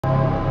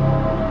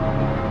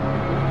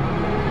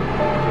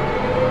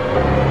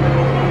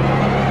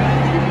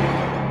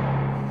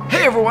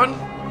everyone,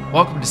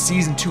 welcome to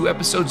Season 2,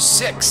 Episode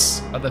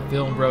 6 of the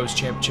Film Bros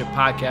Championship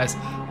Podcast.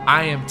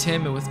 I am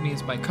Tim, and with me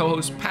is my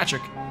co-host,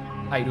 Patrick.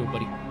 How you doing,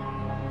 buddy?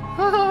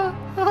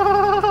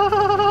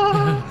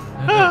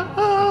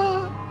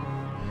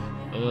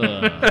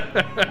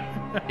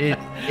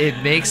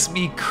 It makes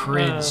me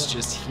cringe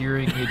just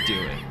hearing you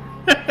do it.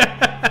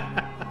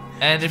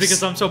 And if,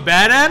 because I'm so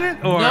bad at it?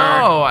 Or?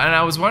 No, and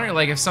I was wondering,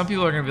 like, if some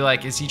people are gonna be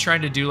like, is he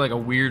trying to do like a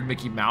weird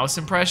Mickey Mouse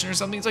impression or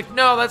something? It's like,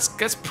 no,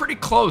 that's pretty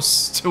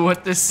close to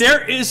what this.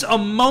 There is a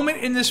moment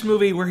in this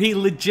movie where he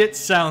legit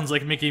sounds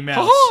like Mickey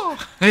Mouse.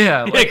 Oh,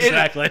 yeah, like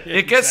exactly.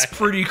 It gets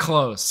pretty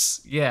close.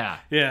 Yeah.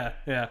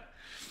 Yeah.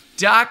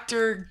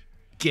 Dr.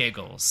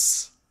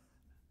 Giggles.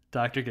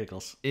 Dr.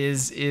 Giggles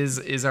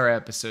is our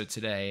episode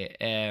today,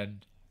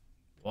 and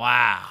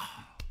wow.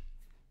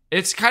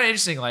 It's kind of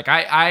interesting. Like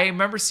I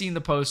remember seeing the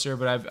poster,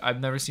 but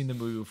I've never seen the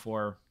movie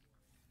before.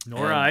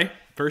 Nor I.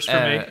 First for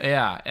me.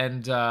 Yeah,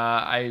 and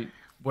my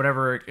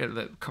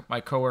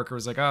coworker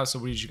was like, "Oh, so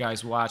what did you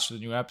guys watch for the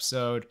new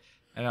episode?"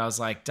 And I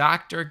was like,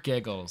 "Dr.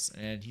 Giggles,"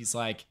 and he's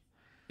like,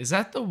 "Is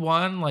that the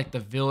one like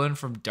the villain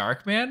from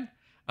Darkman?"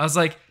 I was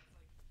like,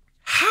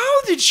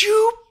 "How did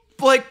you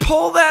like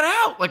pull that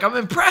out? Like I'm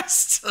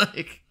impressed."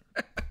 Like,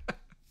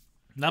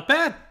 not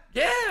bad.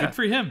 Yeah, good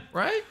for him.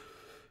 Right?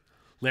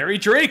 Larry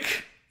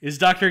Drake is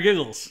Dr.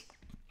 Giggles.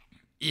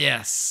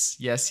 Yes,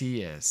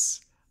 he is.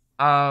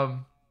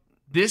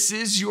 This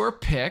is your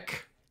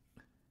pick.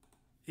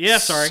 Yeah,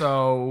 sorry.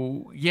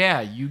 So yeah,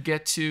 you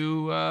get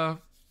to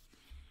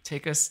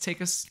take a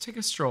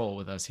stroll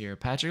with us here,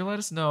 Patrick. Let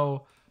us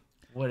know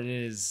what it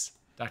is,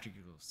 Dr.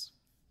 Giggles.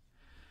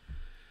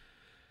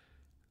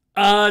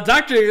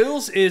 Dr.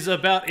 Giggles is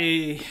about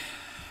a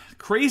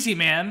crazy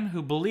man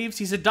who believes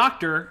he's a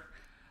doctor,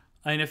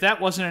 and if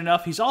that wasn't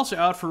enough, he's also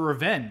out for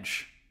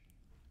revenge.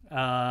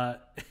 And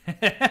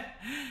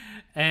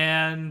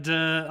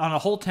on a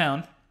whole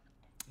town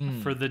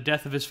for the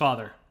death of his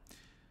father,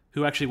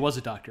 who actually was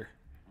a doctor.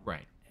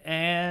 Right.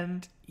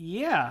 And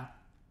yeah,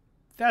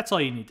 that's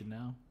all you need to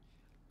know.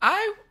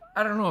 I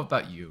don't know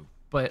about you,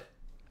 but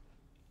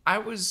I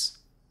was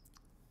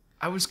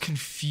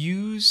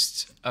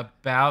confused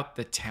about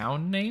the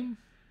town name.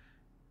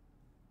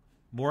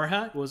 More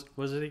High? Was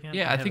it again?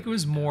 Yeah, I think it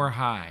was More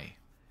High.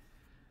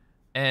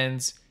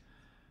 And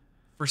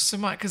for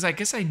some, because I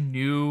guess I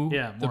knew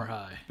More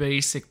High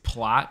basic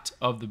plot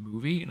of the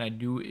movie, and I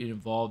knew it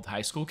involved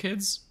high school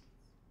kids.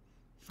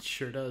 It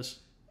sure does.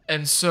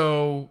 And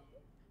so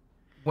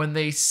when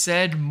they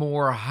said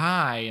More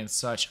High and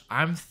such,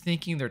 I'm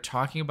thinking they're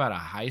talking about a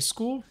high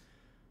school.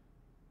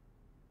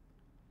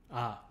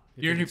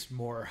 It's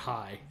More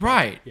High.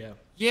 Right.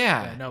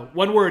 Yeah. No,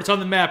 one word. It's on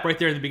the map right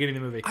there in the beginning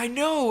of the movie. I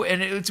know,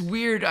 and it's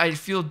weird. I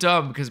feel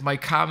dumb because my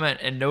comment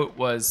and note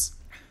was,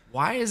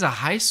 why is a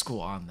high school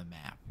on the map?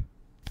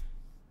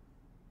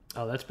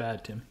 Oh, that's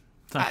bad, Tim.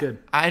 It's not good.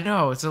 I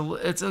know it's a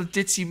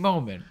ditzy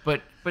moment,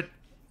 but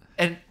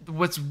and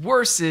what's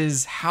worse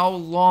is how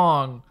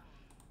long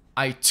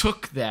I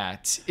took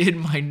that in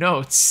my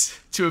notes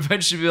to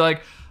eventually be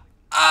like,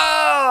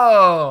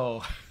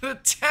 oh, the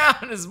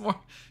town is more.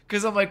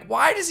 Because I'm like,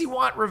 why does he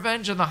want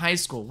revenge on the high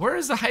school? Where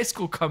does the high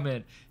school come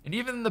in? And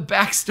even the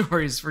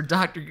backstories for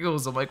Dr.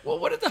 Giggles, I'm like, well,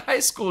 what did the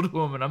high school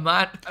do him? And I'm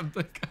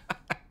like.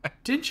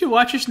 Didn't you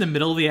watch this in the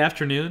middle of the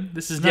afternoon?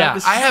 This is not. Yeah,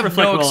 this I have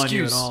no excuse. On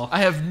you at all. I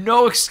have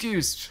no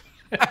excuse.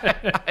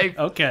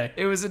 Okay.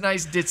 It was a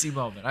nice ditzy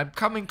moment. I'm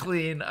coming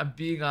clean. I'm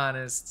being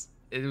honest.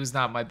 It was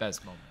not my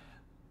best moment.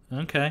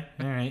 Okay.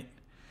 All right.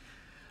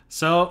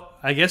 So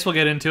I guess we'll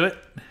get into it.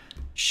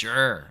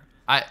 Sure.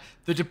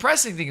 The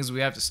depressing thing is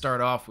we have to start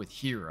off with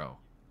Hero.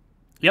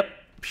 Yep.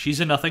 She's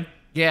a nothing.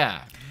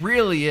 Yeah,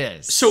 really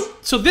is.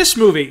 So this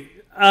movie,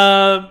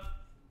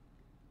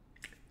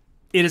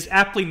 it is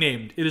aptly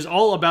named. It is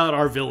all about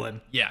our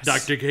villain, yes,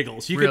 Dr.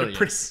 Giggles.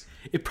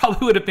 It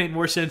probably would have made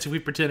more sense if we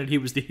pretended he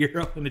was the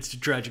hero and it's a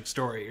tragic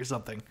story or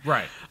something.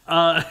 Right.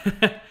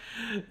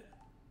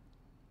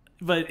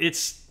 But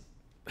it's,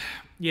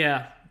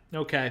 yeah,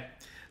 okay.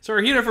 So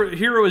our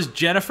hero is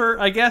Jennifer,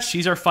 I guess.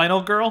 She's our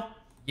final girl.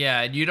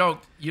 Yeah, and you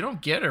don't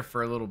get her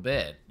for a little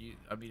bit.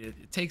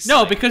 It takes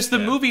because the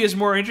movie is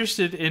more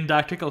interested in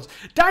Dr. Giggles.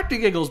 Dr.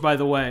 Giggles, by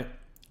the way,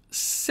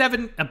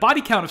 a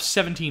body count of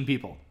 17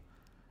 people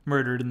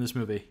murdered in this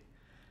movie.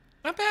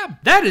 Not bad.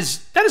 That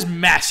is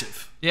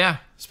massive. Yeah,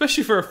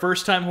 especially for a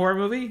first-time horror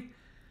movie.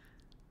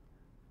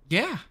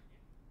 Yeah,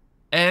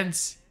 and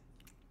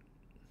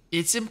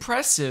it's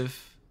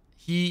impressive.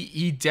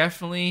 He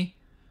definitely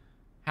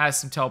has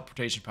some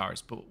teleportation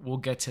powers, but we'll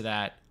get to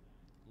that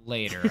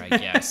later, I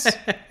guess.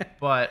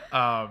 but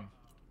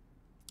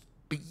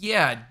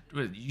yeah,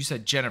 you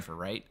said Jennifer,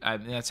 right? I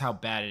mean, that's how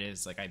bad it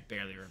is. Like, I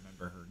barely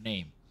remember her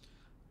name.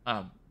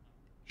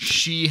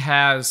 She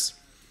has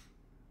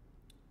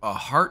a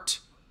heart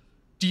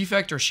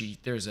defect, or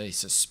there's a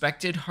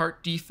suspected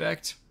heart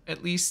defect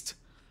at least.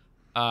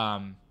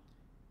 And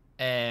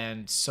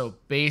so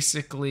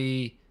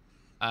basically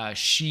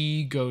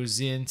she goes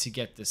in to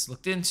get this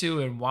looked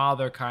into, and while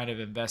they're kind of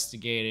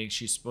investigating,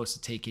 she's supposed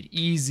to take it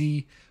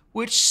easy,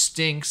 which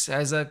stinks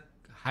as a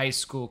high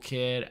school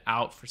kid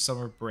out for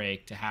summer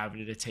break to have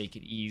to take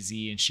it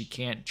easy, and she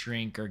can't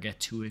drink or get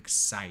too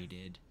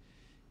excited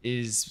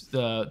is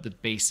the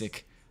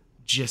basic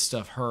gist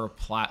of her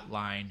plot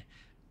line.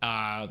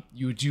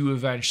 You do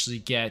eventually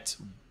get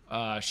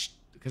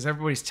because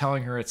everybody's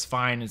telling her it's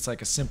fine, it's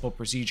like a simple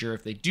procedure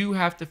if they do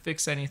have to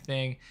fix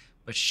anything,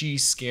 but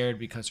she's scared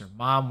because her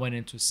mom went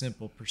into a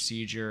simple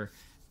procedure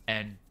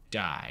and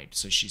died,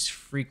 so she's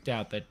freaked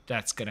out that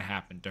that's gonna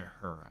happen to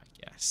her,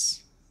 I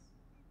guess.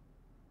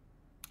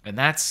 And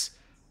that's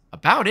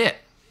about it.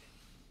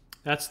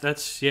 That's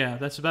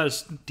about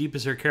as deep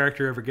as her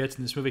character ever gets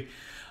in this movie.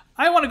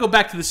 I want to go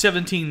back to the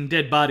 17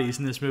 dead bodies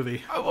in this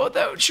movie. Oh,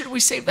 well, should we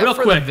save that Real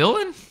for quick. the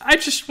villain? I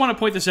just want to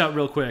point this out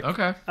real quick.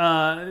 Okay.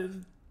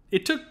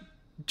 It took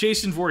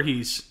Jason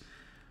Voorhees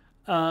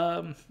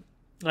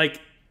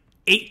like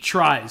 8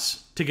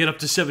 tries to get up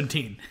to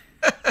 17.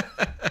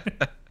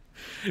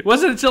 It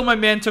wasn't until my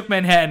man took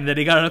Manhattan that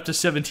he got it up to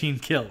 17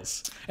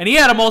 kills. And he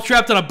had them all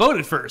trapped on a boat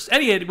at first.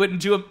 And he had went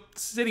into a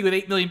city with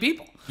 8 million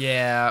people.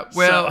 Yeah,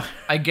 well,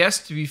 I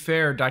guess to be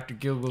fair, Dr.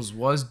 Giggles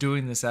was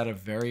doing this at a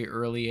very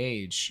early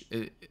age.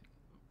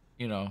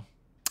 You know.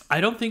 I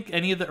don't think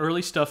any of the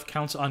early stuff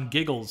counts on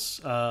Giggles'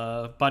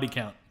 body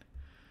count.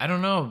 I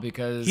don't know,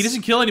 because... He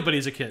doesn't kill anybody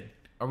as a kid.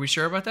 Are we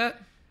sure about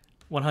that?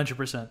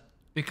 100%.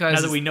 Because...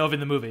 Now that we know of in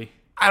the movie.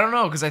 I don't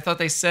know, because I thought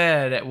they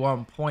said at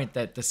one point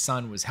that the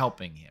son was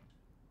helping him.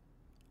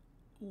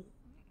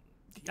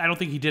 I don't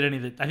think he did any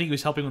of it. I think he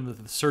was helping with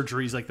the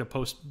surgeries, like the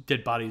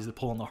post-dead bodies, the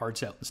pulling the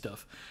hearts out and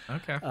stuff.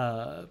 Okay.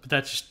 But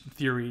that's just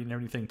theory and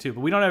everything, too.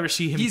 But we don't ever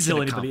see him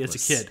kill anybody as a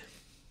kid.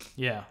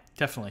 Yeah,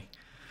 definitely.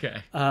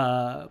 Okay.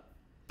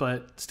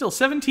 But still,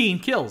 17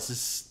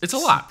 kills. It's a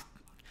lot.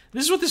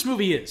 This is what this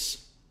movie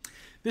is.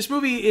 This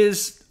movie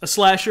is a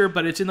slasher,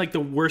 but it's in like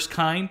the worst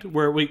kind,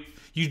 where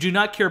you do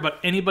not care about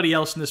anybody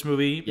else in this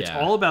movie. Yeah. It's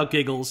all about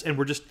Giggles, and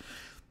we're just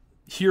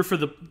here for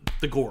the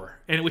gore,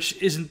 and which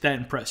isn't that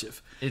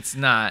impressive. It's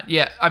not.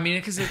 Yeah, I mean,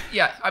 because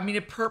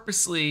it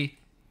purposely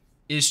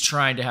is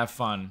trying to have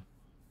fun.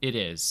 It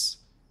is.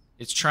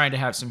 It's trying to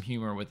have some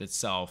humor with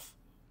itself.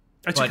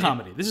 It's a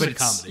comedy. This is a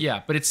comedy.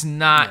 Yeah, but it's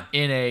not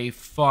in a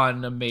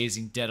fun,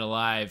 amazing, dead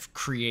alive,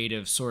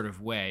 creative sort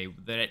of way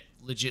that it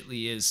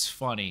legitly is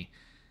funny.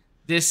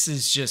 This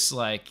is just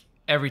like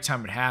every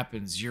time it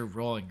happens, you're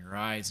rolling your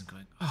eyes and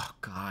going, "Oh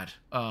God!"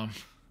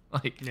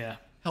 Yeah.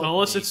 Help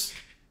Well, me.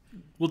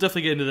 we'll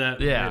definitely get into that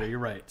Yeah. later. You're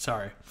right.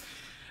 Sorry.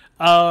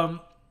 Yeah,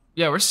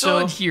 we're still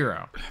in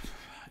Hero.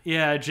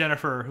 Yeah,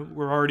 Jennifer, who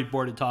we're already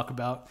bored to talk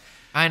about.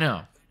 I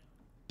know,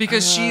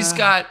 because she's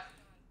got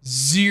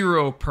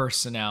zero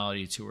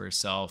personality to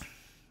herself.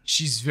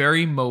 She's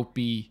very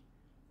mopey.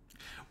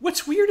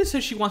 What's weird is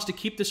that she wants to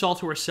keep this all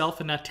to herself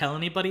and not tell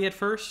anybody at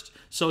first.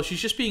 So she's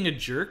just being a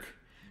jerk.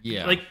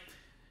 Yeah. Like,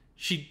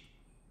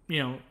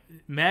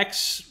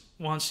 Max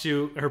wants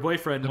to, her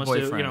boyfriend wants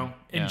to,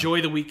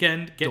 enjoy the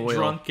weekend, get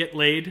drunk, get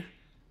laid.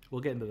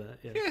 We'll get into that,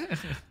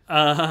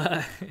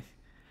 yeah.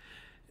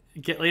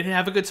 Get laid and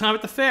have a good time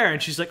at the fair.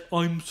 And she's like,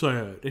 I'm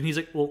sad. And he's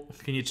like, well,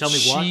 can you tell me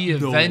why? She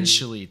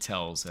eventually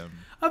tells him.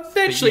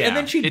 Eventually. Yeah, and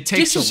then she it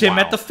takes dishes a him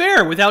while. at the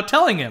fair without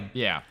telling him.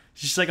 Yeah.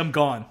 She's like, I'm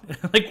gone.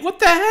 Like, what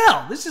the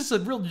hell? This is a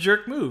real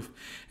jerk move.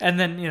 And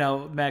then,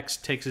 Max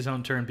takes his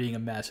own turn being a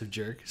massive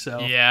jerk.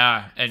 So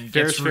Yeah, and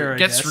Fair's fair, I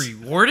gets guess.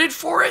 rewarded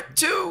for it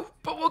too.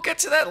 But we'll get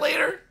to that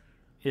later.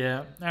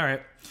 yeah, all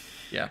right.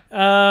 Yeah.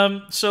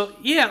 So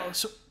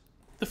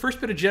the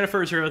first bit of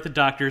Jennifer is her at the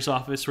doctor's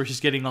office where she's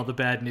getting all the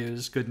bad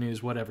news, good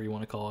news, whatever you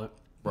want to call it.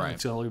 Right.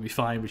 It's all going to be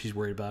fine, but she's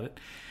worried about it.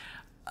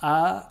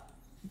 I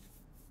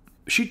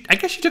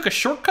guess she took a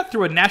shortcut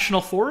through a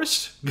national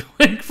forest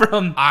going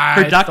from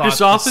her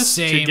doctor's office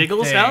to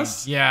Giggles'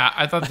 house. Yeah,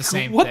 I thought the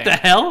same What thing. the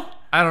hell?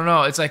 I don't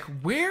know. It's like,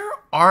 where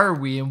are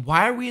we and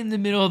why are we in the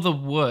middle of the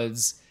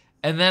woods?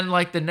 And then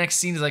like the next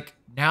scene is like,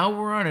 now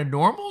we're on a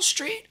normal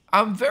street?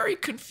 I'm very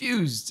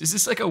confused. Is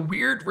this like a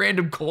weird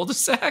random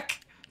cul-de-sac?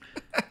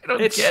 I don't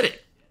get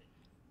it.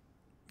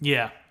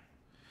 Yeah.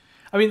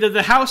 I mean,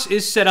 the house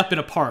is set up in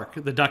a park,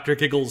 the Dr.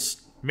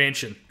 Giggles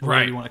mansion,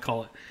 whatever you want to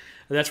call it.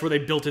 That's where they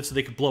built it so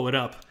they could blow it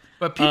up.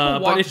 But people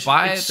walk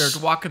by it. They're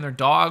walking their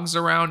dogs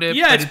around it.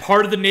 Yeah, it's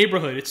part of the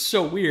neighborhood. It's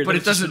so weird. But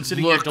it doesn't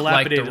look like the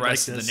dilapidated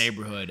rest like of the this.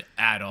 neighborhood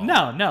at all.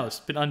 No, it's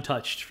been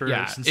untouched for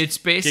since it's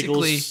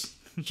basically Giggles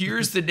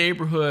here's the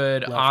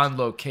neighborhood on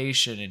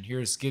location and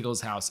here's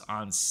Giggles' house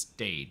on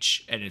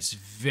stage, and it's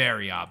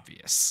very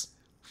obvious.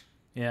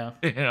 Yeah.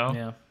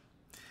 Yeah.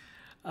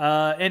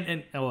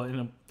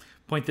 And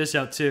point this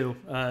out too.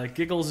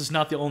 Giggles is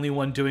not the only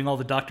one doing all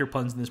the doctor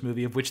puns in this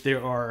movie, of which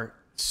there are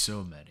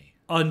so many,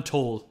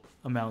 untold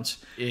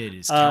amounts. It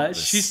is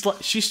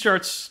countless. She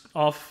starts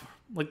off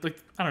like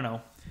I don't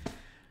know,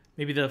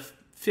 maybe the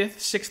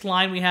fifth, sixth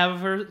line we have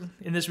of her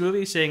in this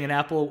movie saying an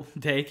apple a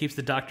day keeps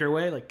the doctor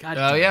away. Like, God.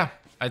 Oh yeah,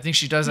 I think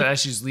she does it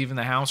as she's leaving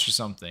the house or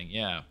something.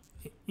 Yeah.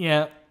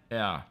 Yeah.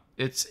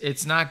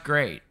 It's not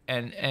great,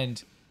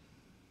 and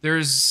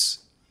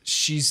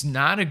she's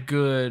not a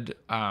good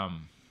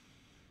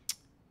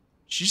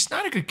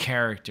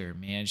character,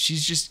 man.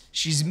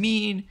 She's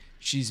mean,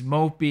 she's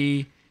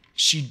mopey,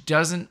 she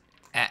doesn't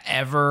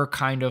ever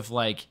kind of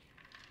like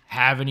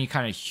have any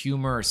kind of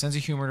humor or sense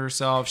of humor to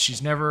herself.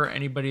 She's never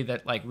anybody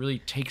that like really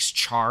takes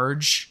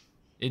charge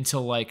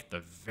until like the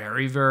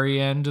very, very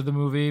end of the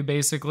movie,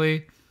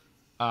 basically.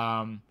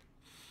 And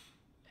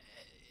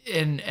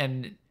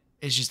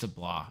it's just a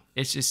blah.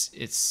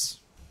 It's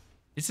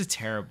a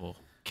terrible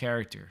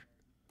character.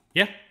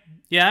 Yeah.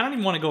 Yeah, I don't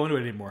even want to go into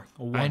it anymore.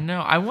 I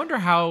know. I wonder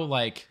how,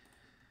 like,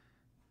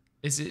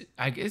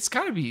 it's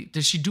got to be,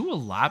 does she do a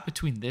lot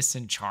between this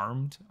and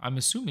Charmed? I'm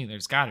assuming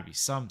there's got to be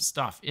some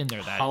stuff in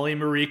there that... Holly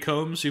Marie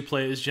Combs, who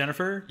plays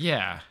Jennifer?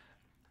 Yeah.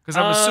 Because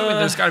I'm assuming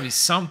there's got to be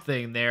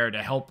something there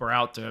to help her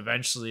out to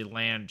eventually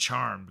land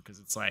Charmed, because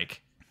it's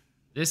like,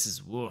 this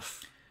is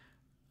woof.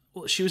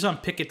 Well, she was on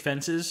Picket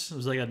Fences. It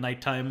was like a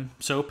nighttime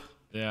soap.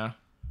 Yeah.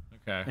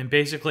 Okay. And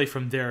basically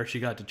from there, she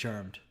got to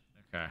Charmed.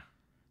 Okay.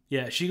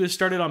 Yeah, she was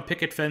started on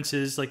Picket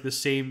Fences like the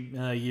same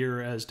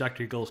year as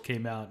Dr. Giggles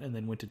came out, and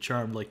then went to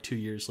Charmed like 2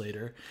 years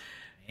later.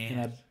 Man.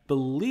 And I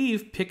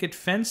believe Picket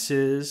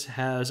Fences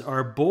has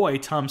our boy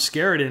Tom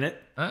Skerritt in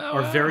it,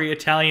 our very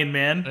Italian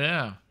man.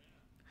 Yeah.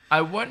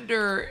 I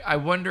wonder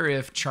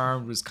if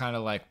Charmed was kind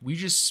of like, we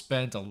just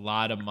spent a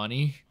lot of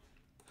money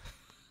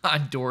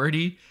on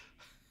Doherty.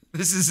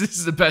 This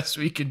is the best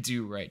we can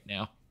do right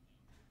now.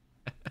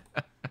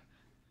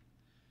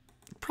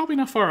 Probably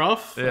not far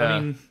off. Yeah. I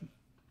mean,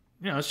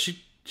 you know,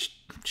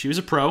 she was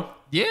a pro.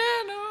 Yeah,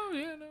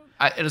 no.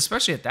 And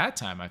especially at that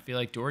time, I feel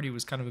like Doherty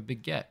was kind of a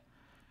big get.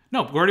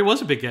 No, Doherty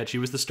was a big get. She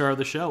was the star of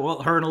the show.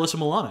 Well, her and Alyssa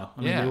Milano.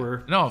 I mean, they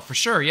were... No, for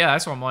sure. Yeah,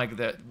 that's why I'm like,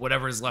 that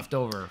whatever is left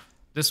over,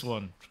 this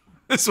one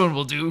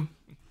will do.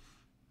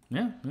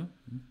 Yeah.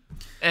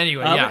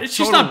 Anyway, yeah,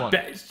 she's not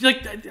bad.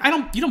 Like,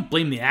 you don't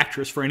blame the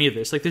actress for any of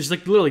this. Like, there's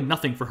like literally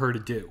nothing for her to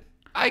do.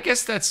 I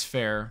guess that's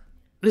fair.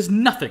 There's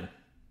nothing.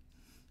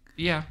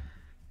 Yeah.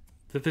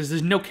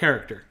 There's no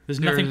character. There's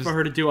nothing for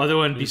her to do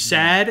other than be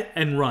sad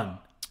and run.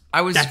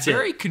 I was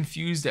very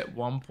confused at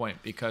one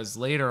point because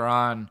later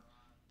on,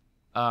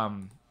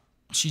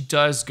 she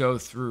does go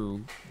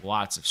through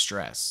lots of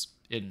stress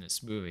in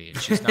this movie, and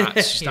she's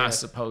not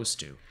supposed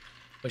to,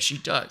 but she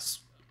does,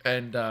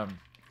 and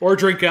or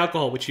drink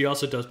alcohol, which she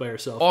also does by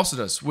herself. Also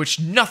does, which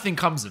nothing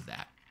comes of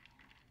that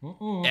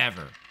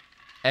ever,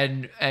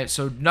 and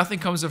so nothing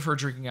comes of her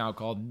drinking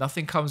alcohol.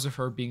 Nothing comes of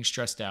her being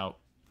stressed out.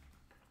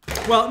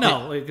 Well,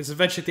 no, because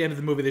eventually at the end of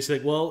the movie they say,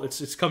 like, well,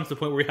 it's come to the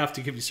point where we have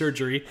to give you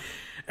surgery,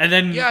 and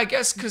then I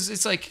guess because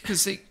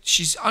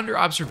she's under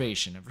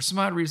observation, and for some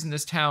odd reason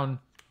this town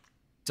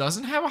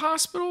doesn't have a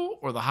hospital,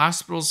 or the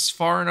hospital's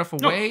far enough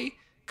away,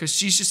 because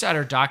she's just at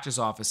her doctor's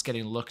office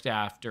getting looked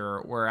after,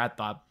 or at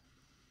the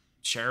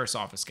sheriff's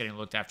office getting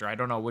looked after. I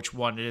don't know which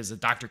one it is. The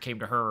doctor came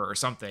to her or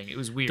something. It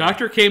was weird.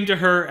 Doctor came to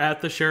her at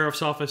the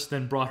sheriff's office,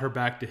 then brought her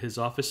back to his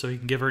office so he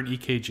can give her an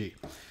EKG.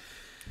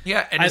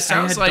 Yeah, and it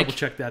sounds I had like double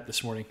checked that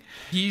this morning.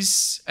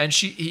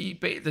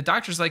 The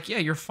doctor's like, yeah,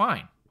 you're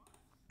fine.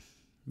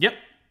 Yep.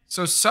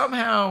 So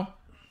somehow,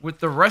 with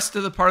the rest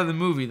of the part of the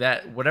movie,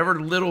 that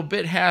whatever little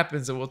bit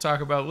happens that we'll talk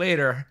about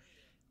later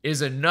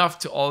is enough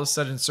to all of a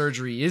sudden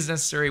surgery is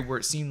necessary, where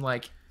it seemed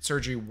like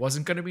surgery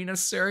wasn't going to be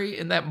necessary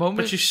in that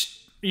moment. But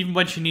even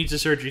when she needs the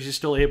surgery, she's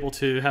still able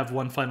to have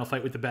one final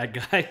fight with the bad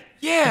guy.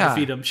 Yeah. And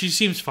defeat him. She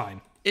seems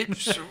fine.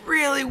 It's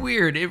really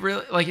weird. It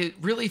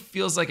really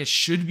feels like it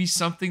should be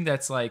something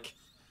that's like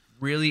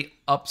really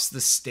ups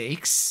the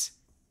stakes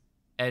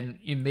and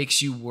it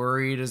makes you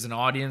worried as an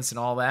audience and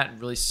all that,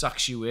 and really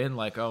sucks you in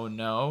like, oh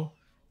no.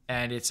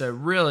 And it's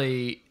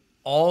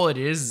all it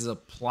is a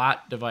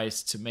plot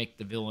device to make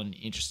the villain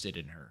interested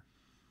in her.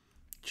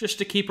 Just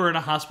to keep her in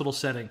a hospital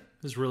setting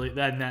is really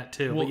that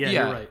too. Well, but yeah,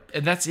 you're right.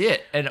 And that's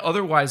it. And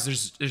otherwise,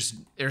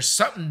 there's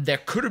something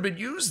that could have been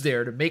used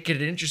there to make it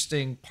an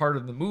interesting part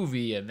of the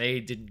movie, and they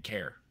didn't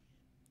care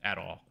at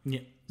all.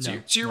 Yeah. So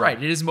you're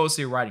right. It is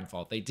mostly a writing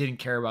fault. They didn't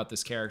care about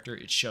this character.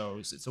 It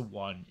shows. It's a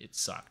 1. It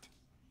sucked.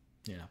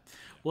 Yeah.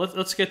 Well,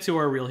 let's get to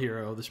our real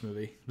hero of this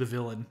movie, the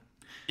villain.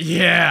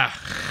 Yeah.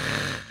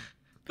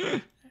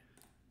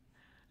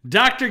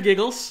 Dr.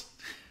 Giggles.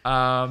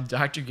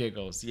 Dr.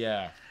 Giggles.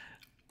 Yeah.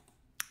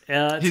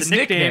 It's his a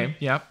nickname.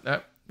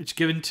 Yep. It's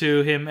given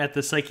to him at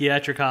the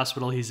psychiatric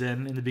hospital he's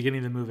in the beginning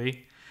of the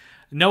movie.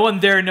 No one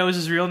there knows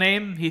his real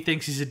name. He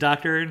thinks he's a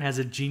doctor and has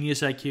a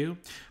genius IQ,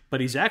 but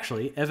he's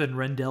actually Evan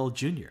Rendell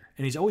Jr.,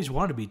 and he's always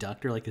wanted to be a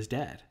doctor like his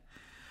dad.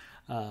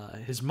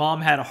 His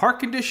mom had a heart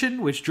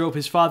condition, which drove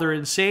his father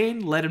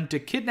insane, led him to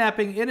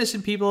kidnapping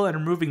innocent people and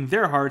removing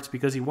their hearts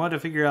because he wanted to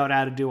figure out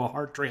how to do a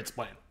heart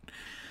transplant.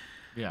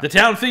 Yeah. The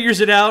town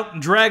figures it out,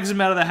 drags him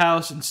out of the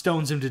house, and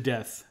stones him to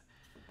death.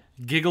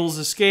 Giggles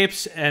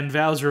escapes and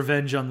vows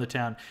revenge on the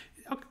town.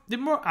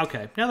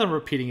 Okay, now that I'm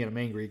repeating it, I'm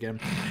angry again.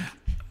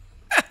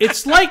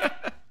 It's like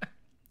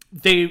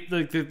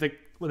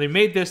when they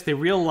made this, they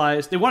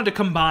realized they wanted to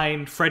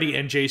combine Freddy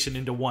and Jason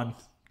into one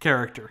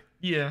character.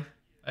 Yeah,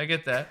 I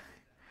get that.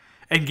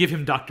 And give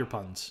him Dr.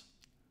 Puns.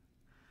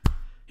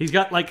 He's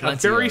got like a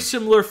very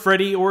similar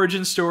Freddy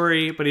origin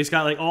story, but he's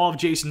got like all of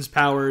Jason's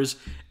powers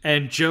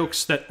and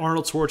jokes that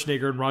Arnold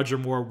Schwarzenegger and Roger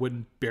Moore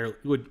would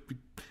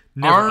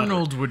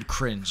Arnold would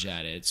cringe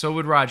at it. So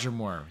would Roger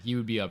Moore. He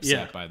would be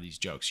upset by these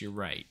jokes. You're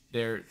right.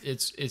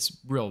 It's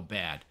real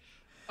bad.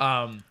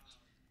 I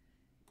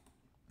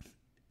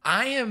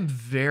am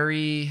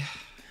very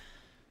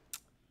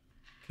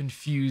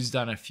confused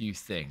on a few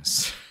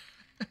things.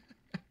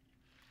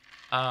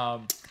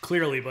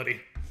 Clearly,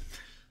 buddy.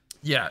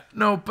 Yeah.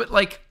 No, but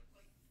like,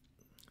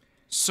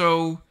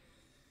 so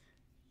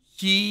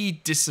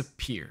he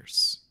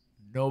disappears.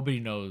 Nobody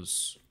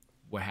knows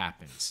what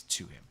happens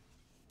to him.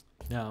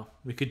 No,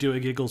 we could do a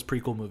Giggles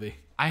prequel movie.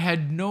 I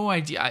had no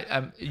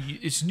idea.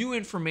 It's new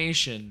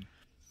information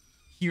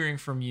hearing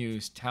from you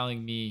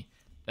telling me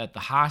that the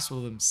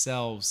hospital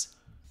themselves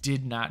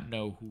did not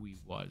know who he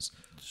was.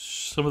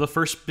 Some of the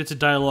first bits of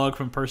dialogue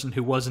from a person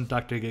who wasn't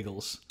Dr.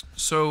 Giggles.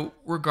 So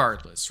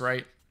regardless,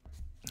 right?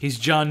 He's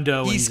John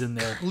Doe and he's in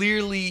there.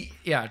 Clearly,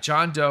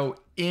 John Doe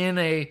in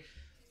a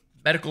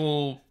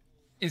medical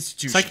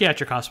institution.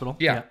 Psychiatric hospital.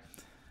 Yeah.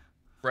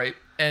 Right.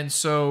 And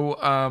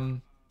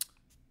so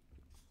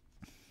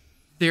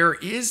there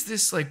is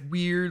this like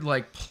weird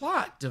like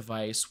plot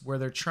device where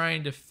they're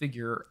trying to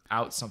figure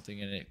out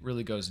something and it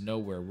really goes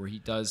nowhere, where he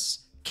does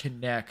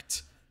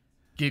connect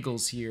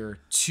Giggles here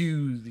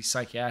to the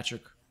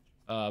psychiatric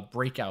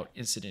breakout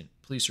incident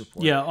police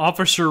report. Yeah,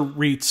 Officer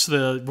Reitz,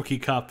 the rookie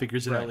cop,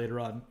 figures it out later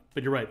on.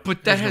 But you're right.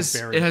 But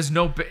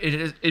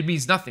it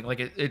means nothing.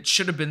 Like it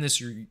should have been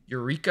this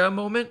eureka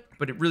moment,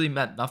 but it really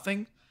meant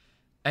nothing.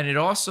 And it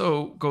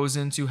also goes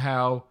into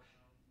how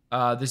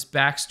this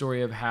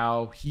backstory of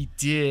how he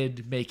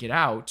did make it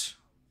out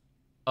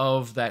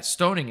of that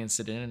stoning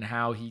incident and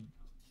how he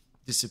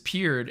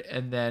disappeared,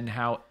 and then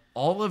how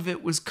all of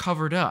it was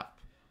covered up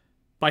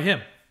by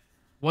him.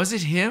 Was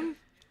it him?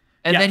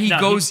 And then he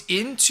goes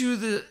into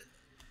the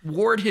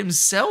ward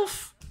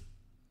himself?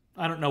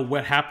 I don't know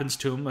what happens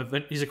to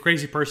him. He's a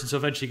crazy person, so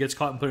eventually he gets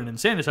caught and put in an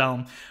insane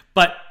asylum.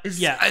 But is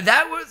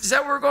that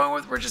what we're going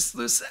with? We're just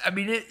loose. I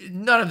mean,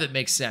 none of it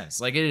makes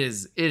sense. Like that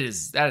is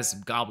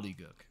some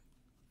gobbledygook.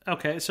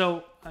 Okay,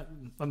 so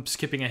I'm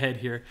skipping ahead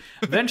here.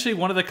 Eventually,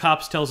 one of the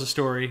cops tells a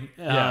story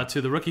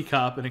to the rookie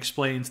cop and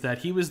explains that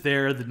he was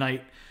there the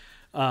night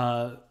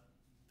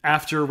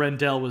after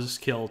Rendell was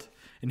killed,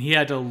 and he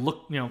had to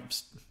look.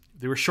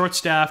 They were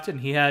short-staffed, and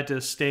he had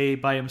to stay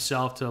by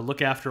himself to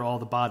look after all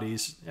the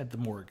bodies at the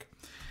morgue.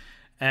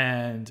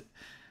 And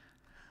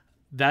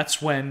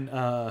that's when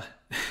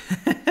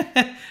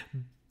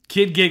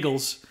Kid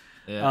Giggles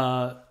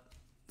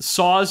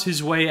saws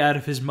his way out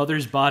of his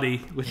mother's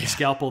body with the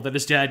scalpel that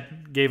his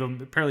dad gave him.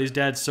 Apparently his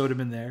dad sewed him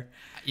in there.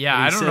 Yeah,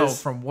 I don't know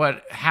from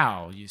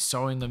how. You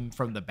sewing them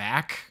from the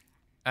back?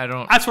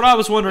 That's what I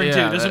was wondering too.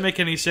 It doesn't make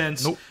any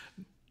sense. Nope.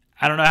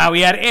 I don't know how he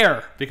had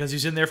air, because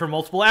he's in there for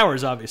multiple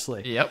hours,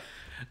 obviously. Yep.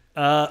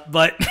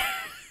 But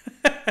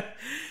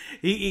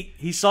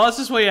he saws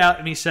his way out,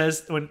 and he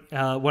says, when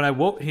I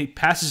woke, he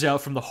passes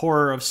out from the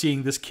horror of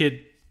seeing this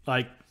kid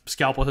like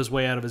scalpel his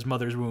way out of his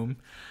mother's womb.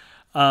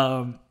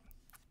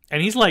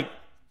 And he's like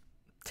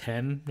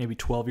 10, maybe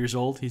 12 years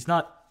old. He's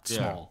not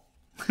small.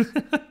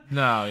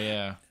 No,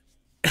 yeah.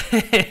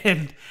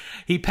 And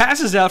he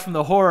passes out from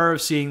the horror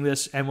of seeing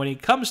this, and when he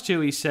comes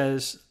to, he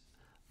says,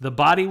 the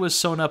body was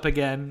sewn up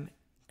again,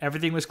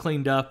 everything was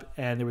cleaned up,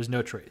 and there was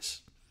no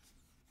trace.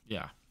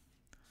 Yeah.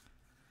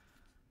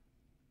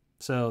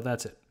 So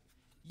that's it.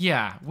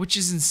 Yeah, which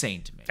is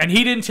insane to me. And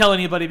he didn't tell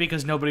anybody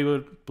because nobody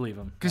would believe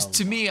him. Because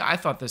to me, I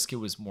thought this kid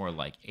was more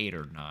like 8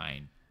 or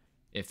 9,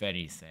 if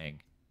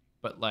anything.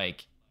 But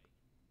like,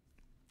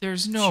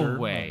 there's no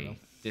way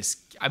this.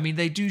 I mean,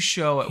 they do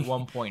show at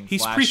one point in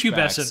he's flashbacks.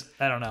 prepubescent.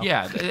 I don't know.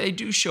 Yeah, they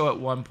do show at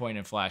one point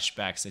in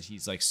flashbacks that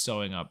he's like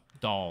sewing up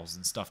dolls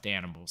and stuffed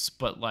animals.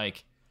 But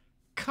like,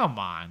 come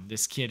on,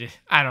 this kid.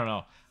 I don't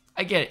know.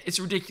 I get it. It's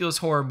a ridiculous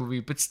horror movie,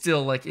 but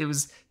still, like, it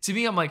was to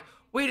me. I'm like,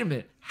 wait a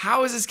minute.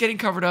 How is this getting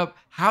covered up?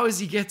 How does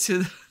he get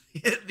to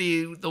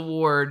the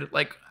ward?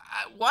 Like,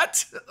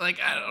 what? Like,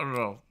 I don't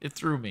know. It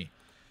threw me.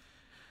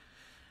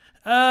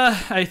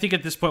 I think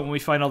at this point, when we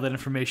find all that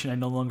information, I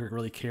no longer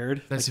really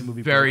cared. That's a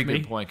very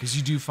good point, because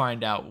you do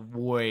find out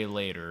way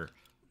later.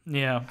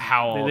 Yeah,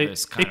 how all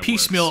this kind of they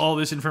piecemeal works. All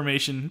this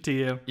information to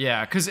you.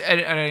 Yeah, because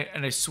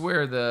and I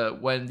swear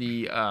when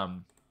the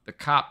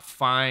cop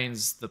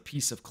finds the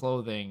piece of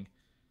clothing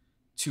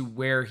to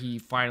where he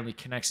finally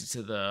connects it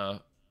to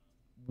the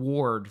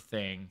ward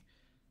thing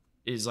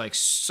is like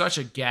such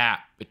a gap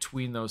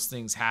between those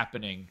things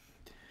happening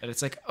that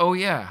it's like, oh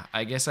yeah,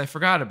 I guess I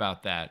forgot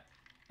about that.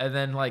 And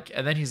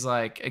then he's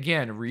like,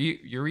 again,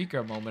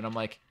 eureka moment. I'm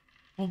like,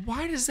 well,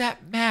 why does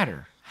that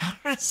matter? How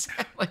does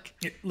that, like...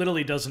 It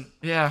literally doesn't.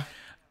 Yeah.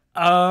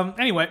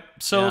 Anyway,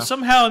 so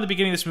somehow in the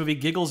beginning of this movie,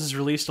 Giggles has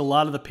released a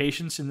lot of the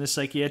patients in this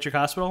psychiatric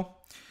hospital.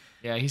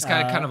 Yeah, he's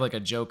got kind of like a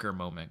Joker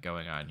moment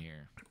going on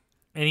here.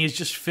 And he's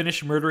just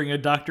finished murdering a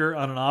doctor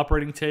on an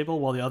operating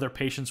table while the other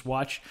patients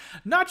watch.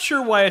 Not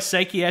sure why a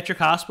psychiatric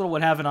hospital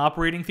would have an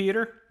operating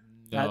theater.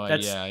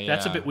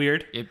 That's a bit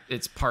weird.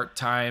 It's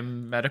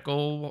part-time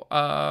medical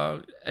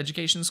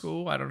education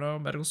school. I don't know,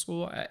 medical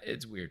school.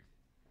 It's weird.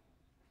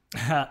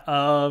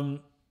 And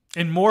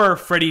more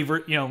Freddy,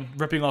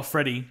 ripping off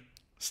Freddy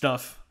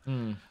stuff.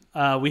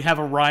 We have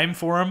a rhyme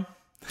for him.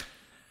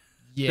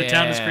 Yeah. The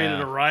town has created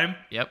a rhyme.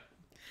 Yep.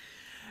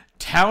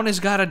 Town has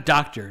got a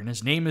doctor, and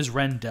his name is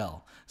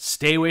Rendell.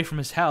 Stay away from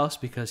his house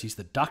because he's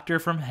the doctor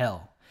from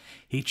hell.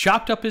 He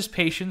chopped up his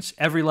patients,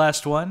 every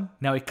last one.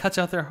 Now he cuts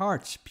out their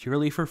hearts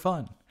purely for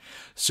fun.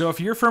 So if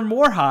you're from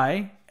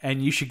Moorhigh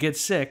and you should get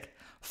sick,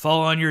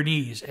 fall on your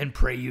knees and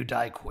pray you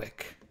die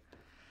quick.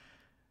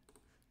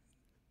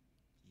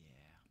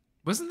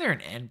 Wasn't there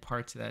an end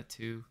part to that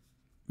too?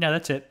 No,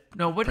 that's it.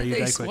 No, what did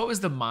they? What was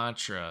the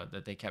mantra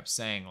that they kept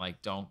saying?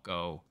 Like, don't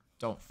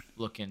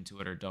look into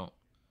it, or don't.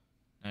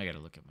 Now I got to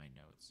look at my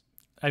notes.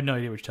 I have no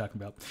idea what you're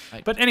talking about.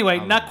 But anyway,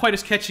 not quite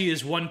as catchy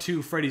as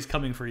 1-2 Freddy's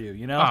Coming for You.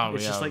 You know,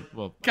 it's just like,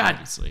 God.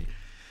 Obviously.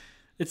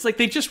 It's like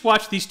they just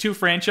watched these two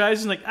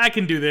franchises and like, I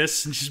can do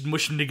this, and just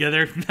mush them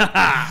together.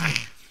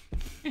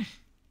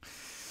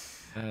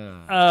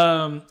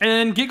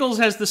 And Giggles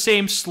has the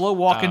same slow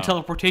walk and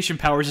teleportation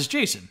powers as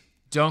Jason.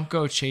 Don't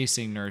go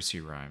chasing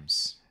nursery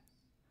rhymes.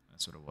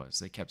 That's what it was.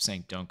 They kept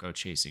saying, "Don't go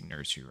chasing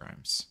nursery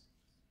rhymes."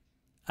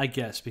 I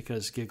guess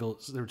because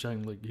Giggles, they were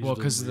telling like,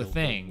 because of the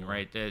thing,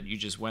 right, that you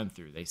just went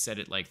through. They said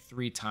it like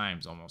 3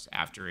 times almost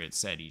after it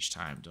said each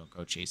time, "Don't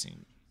go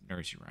chasing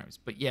nursery rhymes."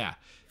 But yeah,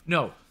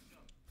 no,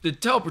 the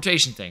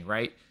teleportation thing,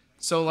 right?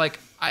 So like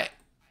I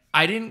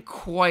didn't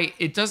quite.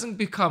 It doesn't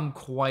become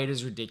quite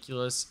as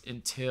ridiculous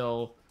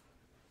until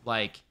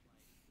like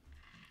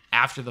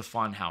after the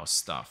Funhouse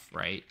stuff,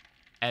 right?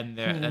 And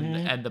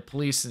the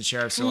police and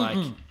sheriffs are like,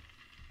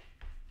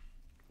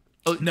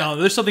 oh no,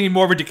 there's something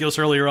more ridiculous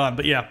earlier on,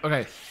 but yeah.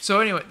 Okay, so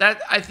anyway,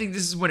 that I think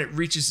this is when it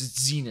reaches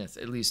its zenith,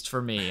 at least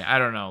for me. I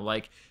don't know,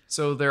 like,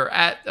 so they're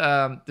at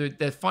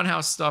the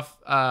Funhouse stuff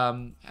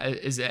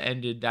is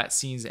ended. That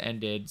scene's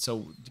ended.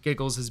 So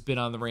Giggles has been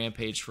on the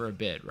rampage for a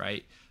bit,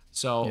 right?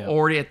 So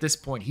already at this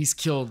point, he's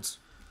killed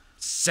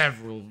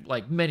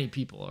many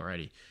people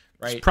already,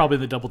 right? It's probably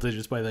in the double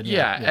digits by then.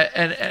 Yeah.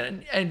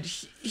 And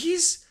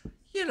he's,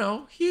 you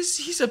know,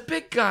 he's a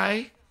big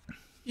guy.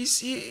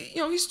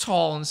 He's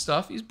tall and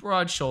stuff. He's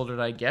broad-shouldered,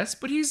 I guess,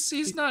 but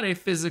he's not a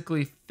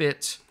physically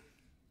fit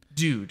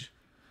dude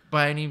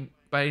by any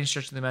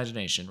stretch of the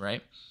imagination,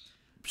 right?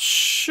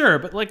 Sure,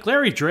 but like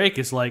Larry Drake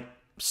is like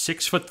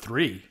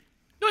 6'3".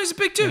 No, he's a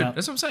big dude. You know?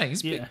 That's what I'm saying.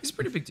 He's big. He's a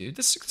pretty big dude.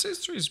 The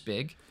 6'3" is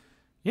big.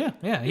 Yeah.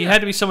 He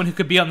had to be someone who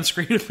could be on the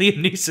screen with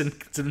Liam Neeson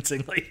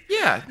convincingly.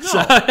 Yeah,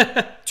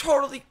 no,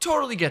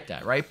 totally get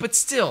that, right? But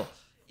still,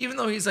 even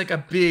though he's like a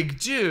big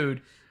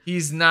dude,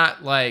 he's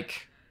not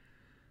like,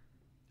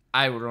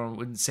 I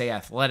wouldn't say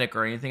athletic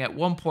or anything. At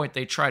one point,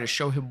 they try to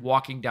show him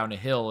walking down a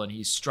hill, and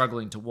he's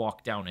struggling to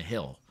walk down a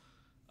hill.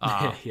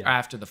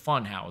 After the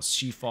Funhouse,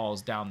 she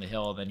falls down the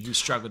hill, then he's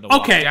struggling to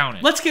walk down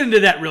it. Let's get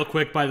into that real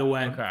quick, by the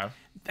way. Okay.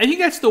 I think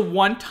that's the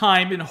one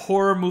time in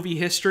horror movie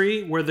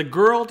history where the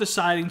girl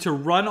deciding to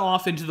run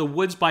off into the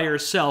woods by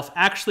herself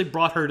actually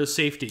brought her to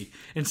safety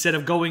instead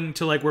of going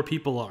to like where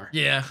people are.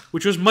 Yeah.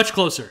 Which was much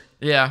closer.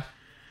 Yeah.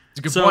 It's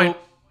a good point.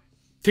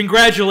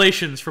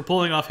 Congratulations for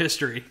pulling off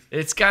history.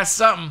 It's got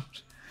something.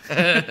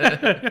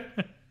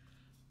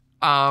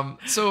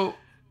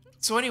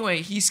 So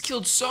anyway, he's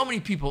killed so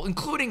many people,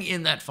 including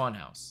in that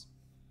Funhouse.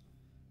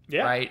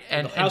 Yeah. Right?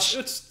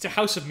 It's a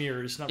house of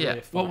mirrors, not really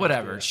a well,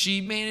 whatever.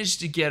 She managed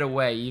to get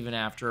away even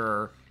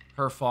after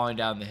her falling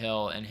down the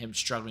hill and him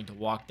struggling to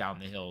walk down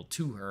the hill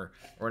to her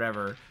or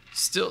whatever.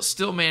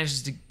 Still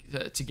manages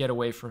to get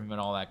away from him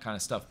and all that kind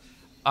of stuff.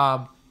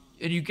 And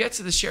you get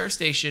to the sheriff's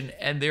station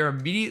and they're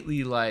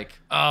immediately like,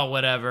 oh,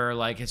 whatever,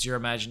 like it's your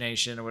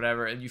imagination or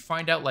whatever. And you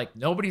find out like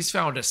nobody's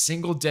found a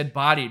single dead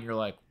body and you're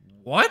like,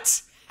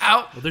 what?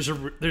 How? Well, there's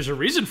a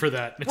reason for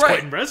that. It's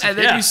quite impressive. And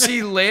then you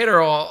see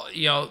later,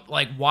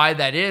 like why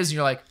that is, and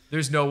you're like,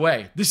 "There's no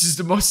way. This is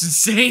the most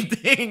insane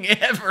thing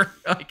ever.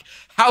 Like,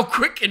 how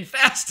quick and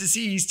fast is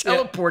he? He's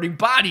teleporting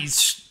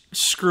bodies."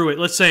 Screw it.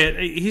 Let's say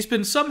it. He's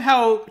been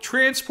somehow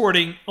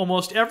transporting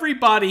almost every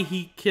body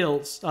he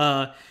kills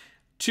to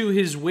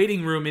his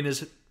waiting room in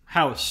his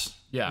house.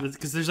 Yeah,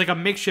 because there's like a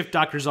makeshift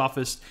doctor's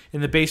office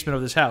in the basement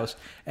of this house,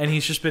 and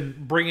he's just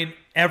been bringing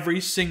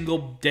every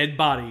single dead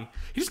body.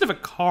 He doesn't have a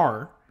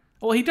car.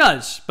 Well, he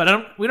does,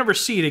 but we never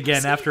see it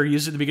again after he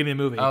uses it at the beginning of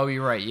the movie. Oh,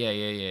 you're right.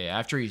 Yeah.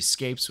 After he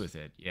escapes with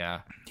it, yeah.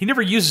 He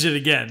never uses it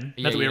again.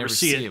 Not that we ever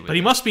see it. But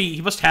he must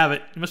have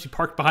it. He must be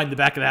parked behind the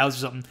back of the house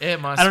or something.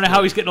 It must. I don't know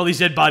how he's getting all these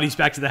dead bodies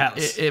back to the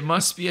house. It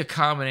must be a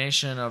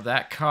combination of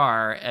that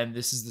car and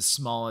this is the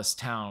smallest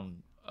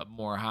town of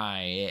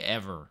Moorhigh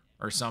ever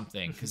or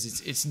something. Because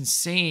it's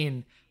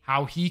insane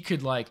how he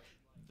could like,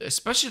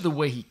 especially the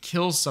way he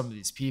kills some of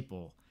these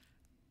people.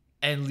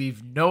 And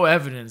leave no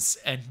evidence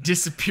and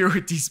disappear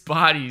with these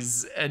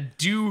bodies and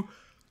do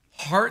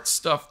heart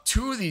stuff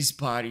to these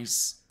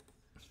bodies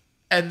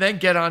and then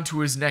get on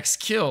to his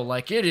next kill.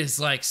 Like it is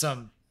like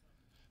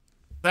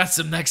that's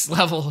some next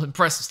level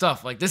impressive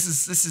stuff. Like this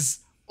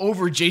is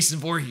over Jason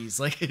Voorhees.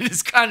 Like it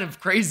is kind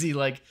of crazy.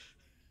 Like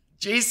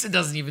Jason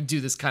doesn't even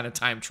do this kind of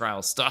time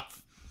trial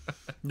stuff.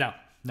 No.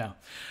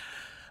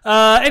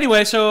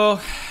 Anyway, so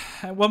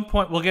at one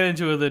point we'll get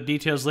into the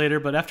details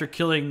later, but after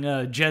killing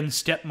Jen's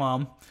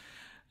stepmom,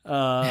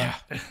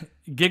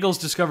 Giggles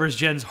discovers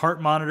Jen's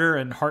heart monitor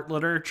and heart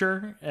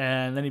literature,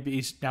 and then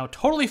he's now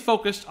totally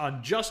focused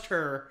on just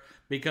her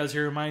because he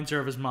reminds her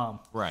of his mom.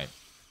 Right.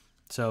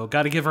 So,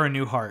 got to give her a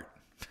new heart.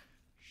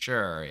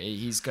 Sure.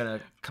 He's going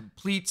to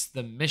complete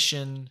the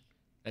mission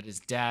that his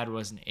dad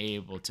wasn't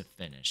able to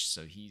finish.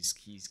 So he's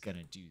going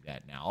to do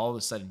that now. All of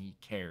a sudden, he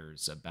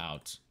cares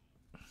about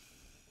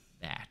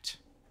that,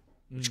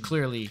 which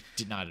clearly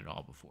did not at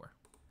all before.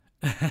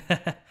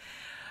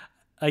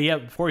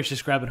 Before he's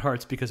just grabbing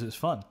hearts because it was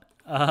fun.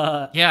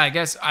 I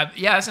guess.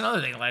 That's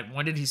another thing. Like,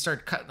 when did he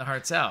start cutting the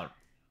hearts out?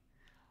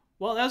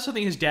 Well, that's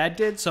something his dad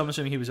did, so I'm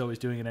assuming he was always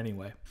doing it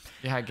anyway.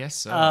 Yeah, I guess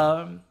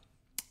so.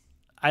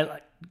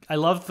 I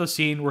love the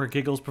scene where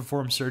Giggles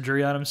performs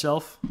surgery on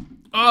himself.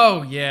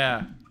 Oh,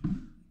 yeah.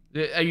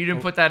 You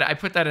didn't put that. I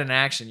put that in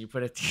action. You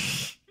put it.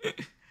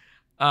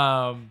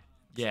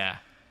 Yeah.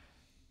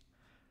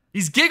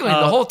 He's giggling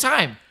the whole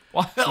time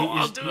while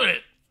doing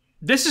it.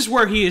 This is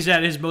where he is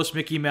at his most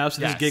Mickey Mouse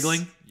and his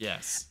giggling.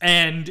 Yes.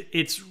 And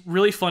it's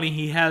really funny.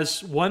 He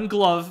has one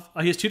glove.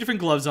 He has two different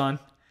gloves on.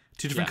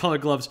 Two different colored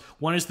gloves.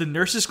 One is the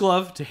nurse's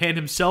glove to hand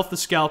himself the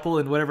scalpel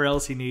and whatever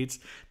else he needs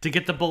to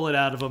get the bullet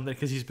out of him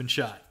because he's been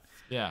shot.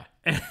 Yeah.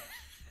 And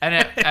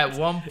at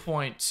one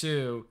point,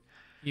 too,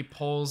 he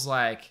pulls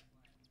like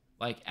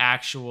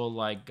actual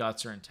like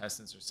guts or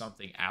intestines or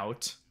something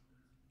out.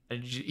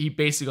 And he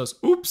basically goes,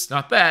 oops,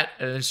 not that.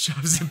 And then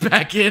shoves it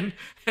back in.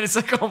 And it's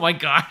like, oh my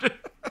God.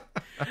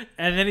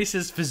 And then he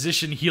says,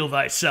 physician, heal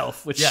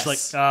thyself. Which is like,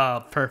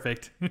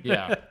 perfect.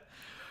 Yeah.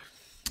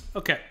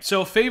 Okay,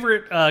 so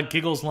favorite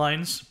Giggles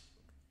lines.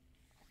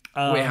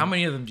 Wait, how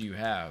many of them do you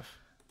have?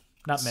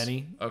 Not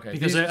many. Okay.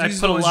 Because I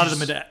put a lot of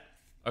them into...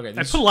 Okay.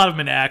 I put a lot of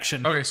them into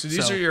action. Okay, so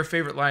these are your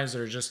favorite lines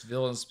that are just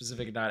villain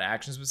specific and not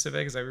action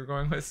specific. Is that what you're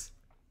going with?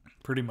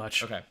 Pretty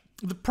much. Okay.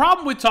 The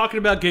problem with talking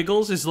about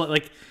Giggles is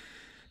like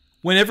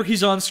whenever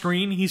he's on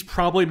screen, he's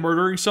probably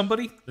murdering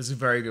somebody. This is a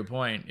very good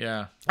point.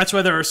 Yeah. That's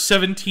why there are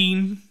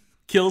 17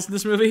 kills in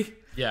this movie.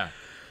 Yeah.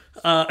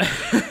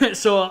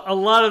 So a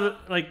lot of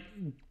like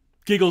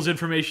Giggles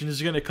information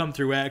is going to come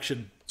through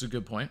action. It's a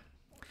good point.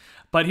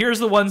 But here's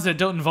the ones that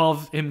don't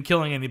involve him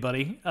killing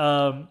anybody.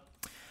 So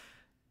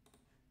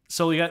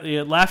we got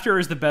laughter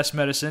is the best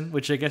medicine,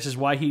 which I guess is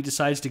why he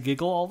decides to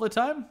giggle all the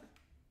time.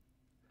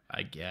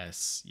 I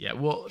guess. Yeah.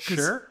 Well,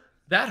 sure.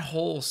 That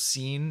whole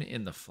scene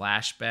in the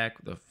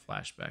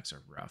flashbacks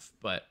are rough,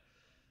 but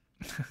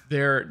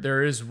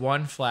there is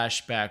one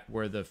flashback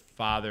where the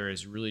father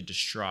is really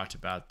distraught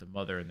about the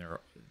mother, and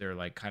they're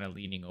like kind of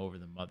leaning over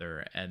the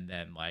mother, and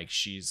then like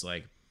she's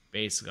like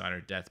basically on her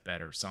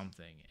deathbed or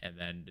something, and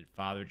then the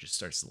father just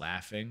starts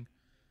laughing.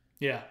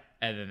 Yeah.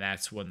 And then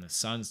that's when the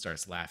son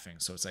starts laughing.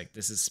 So it's like,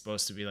 this is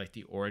supposed to be like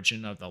the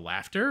origin of the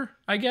laughter,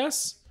 I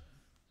guess.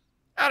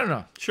 I don't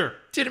know. Sure.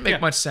 Didn't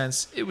make much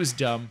sense. It was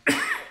dumb.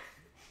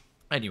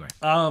 Anyway.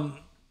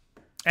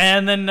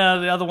 And then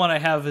the other one I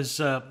have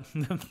is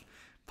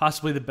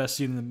possibly the best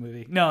scene in the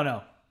movie.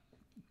 No.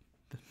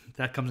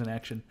 That comes in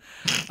action.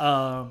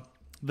 The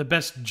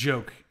best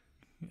joke,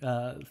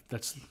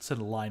 that's said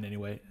a line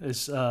anyway,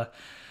 is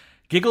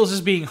Giggles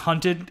is being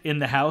hunted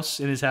in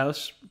his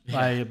house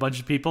by a bunch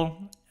of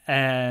people.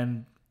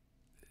 And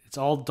it's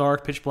all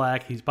dark, pitch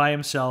black. He's by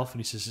himself, and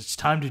he says, it's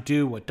time to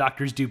do what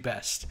doctors do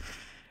best.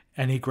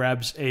 And he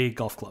grabs a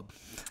golf club.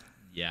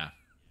 Yeah.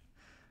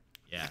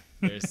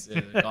 There's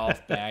a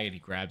golf bag, and he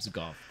grabs a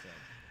golf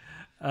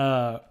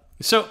club.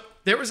 So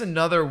there was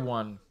another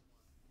one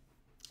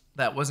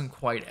that wasn't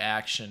quite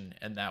action,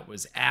 and that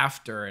was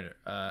after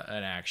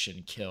an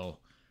action kill.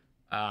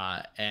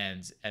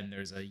 And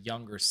there's a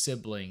younger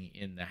sibling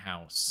in the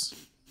house.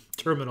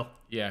 Terminal.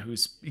 Yeah,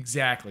 who's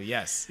exactly,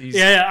 yes.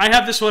 Yeah, I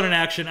have this one in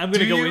action. I'm going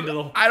to go into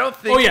the whole... I don't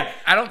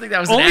think that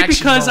was only an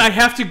action because moment.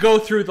 I have to go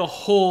through the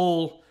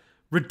whole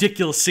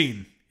ridiculous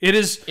scene. It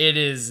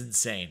is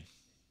insane.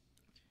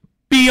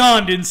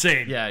 Beyond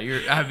insane.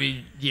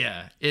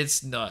 Yeah,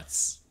 it's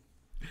nuts.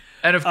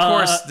 And of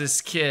course, this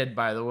kid,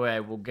 by the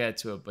way, we'll get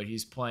to it, but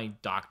he's playing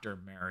Dr.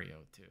 Mario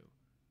too.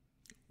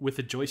 With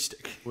a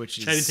joystick. Which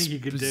is I didn't think you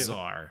could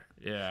bizarre.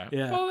 Do. Yeah.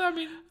 Well, I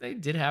mean, they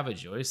did have a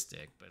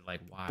joystick, but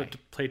like, why? But to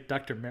play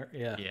Dr.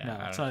 Mario,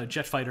 no, it's know. not a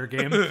jet fighter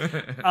game.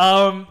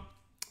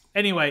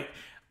 Anyway,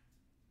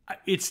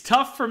 it's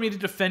tough for me to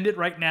defend it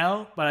right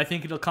now, but I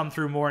think it'll come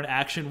through more in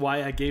action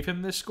why I gave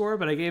him this score,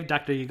 but I gave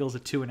Dr. Giggles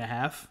a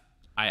 2.5.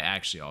 I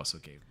actually also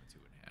gave him a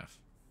 2.5.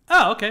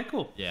 Oh, okay,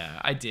 cool. Yeah,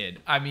 I did.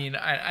 I mean,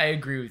 I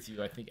agree with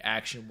you. I think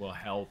action will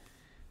help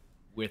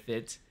with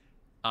it.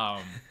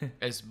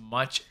 As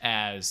much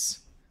as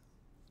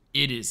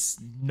it is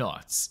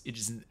nuts. It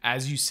is,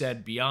 as you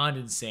said, beyond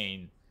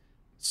insane,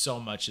 so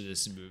much of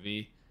this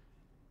movie.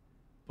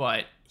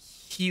 But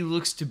he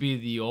looks to be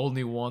the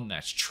only one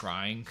that's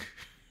trying.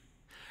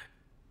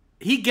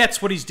 He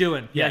gets what he's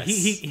doing. Yes.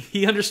 Yeah,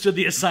 he understood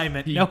the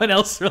assignment. No one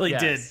else really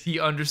did. He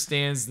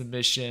understands the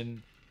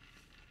mission,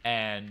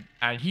 and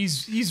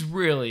he's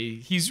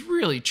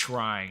really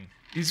trying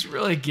He's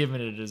really giving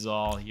it his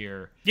all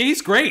here. Yeah,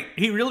 he's great.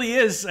 He really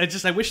is.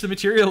 I wish the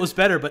material was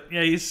better, but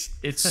yeah,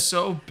 It's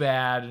so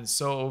bad and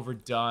so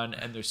overdone,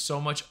 and there's so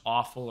much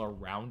awful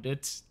around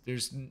it.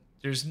 There's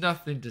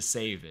nothing to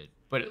save it,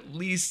 but at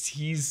least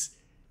he's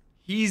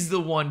the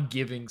one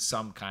giving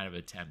some kind of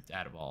attempt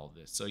out of all of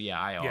this. So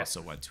yeah, I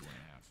also went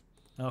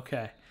 2.5.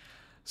 Okay.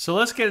 So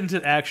let's get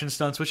into action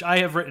stunts, which I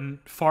have written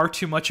far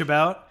too much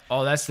about.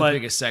 Oh, that's the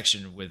biggest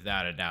section,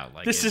 without a doubt.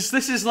 Like this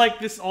is like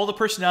this. All the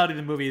personality of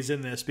the movie is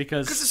in this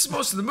because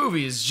most of the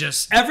movie is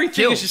just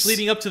everything kills. is just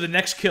leading up to the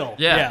next kill.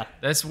 Yeah,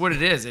 that's what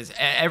it is. It's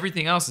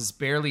everything else is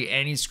barely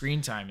any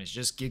screen time. It's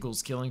just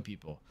Giggles killing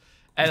people,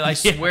 and I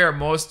swear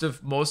most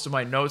of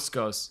my notes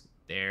goes,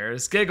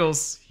 "There's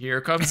Giggles.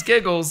 Here comes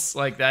Giggles."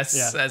 Like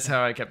that's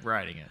how I kept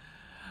writing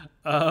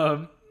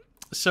it.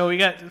 So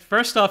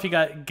first off, you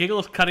got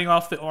Giggles cutting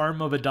off the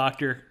arm of a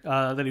doctor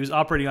that he was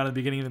operating on at the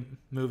beginning of the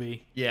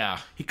movie. Yeah.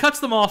 He cuts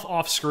them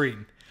off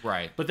screen.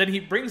 Right. But then he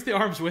brings the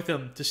arms with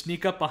him to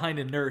sneak up behind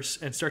a nurse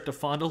and start to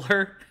fondle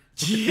her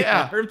with the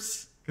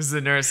arms. Because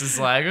the nurse is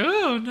like,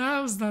 oh,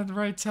 now's not the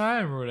right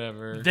time or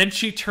whatever. Then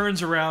she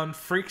turns around,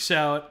 freaks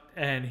out,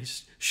 and he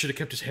should have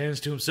kept his hands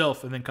to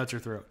himself and then cuts her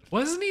throat.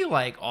 Wasn't he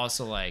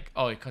also like,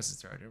 oh, he cuts his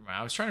throat. Never mind.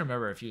 I was trying to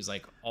remember if he was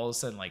like all of a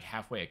sudden like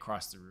halfway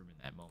across the room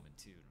in that moment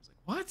too. I was like,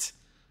 what?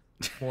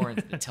 More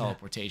into the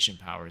teleportation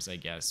powers, I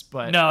guess.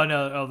 But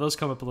no, those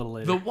come up a little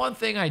later. The one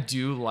thing I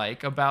do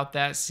like about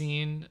that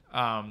scene,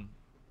 at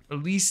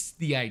least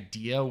the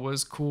idea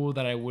was cool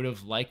that I would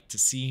have liked to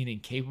see in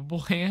Incapable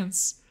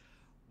Hands,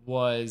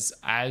 was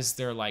as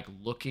they're like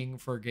looking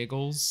for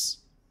Giggles,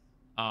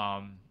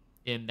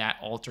 in that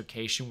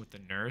altercation with the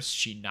nurse,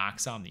 she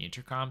knocks on the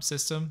intercom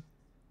system.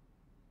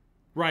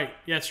 Right.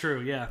 Yeah, it's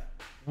true. Yeah.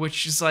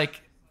 Which is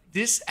like,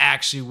 this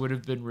actually would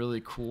have been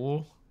really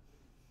cool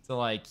to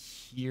like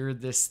hear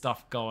this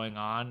stuff going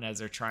on as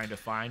they're trying to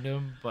find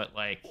him, but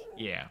like,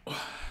 yeah.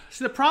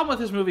 See, the problem with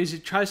this movie is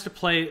it tries to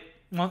play.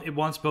 It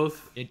wants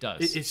both. It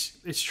does.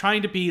 It's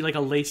trying to be like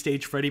a late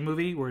stage Freddy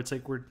movie where it's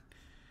like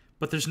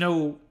but this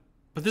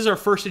is our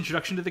first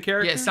introduction to the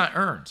character. Yeah, it's not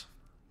earned.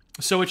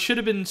 So it should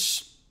have been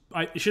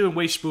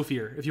way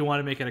spoofier if you want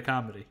to make it a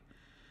comedy,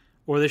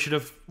 or they should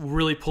have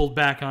really pulled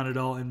back on it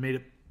all and made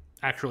it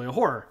actually a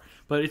horror.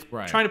 But it's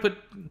trying to put.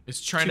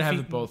 It's trying to have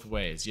it both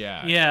ways.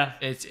 Yeah. Yeah.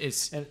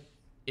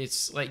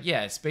 It's like,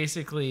 yeah, it's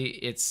basically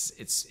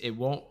it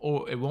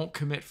won't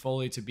commit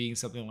fully to being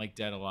something like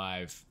Dead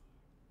Alive,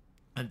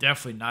 and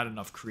definitely not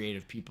enough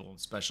creative people and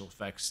special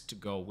effects to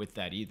go with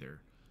that either.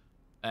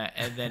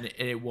 And then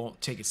it won't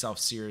take itself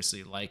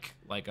seriously like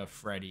a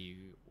Freddy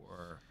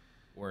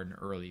or an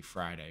early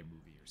Friday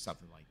movie or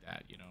something like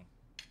that, you know.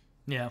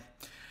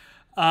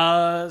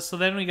 Yeah. So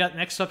then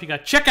next up you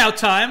got checkout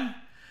time.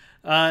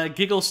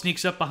 Giggles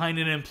sneaks up behind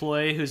an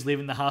employee who's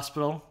leaving the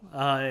hospital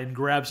and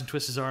grabs and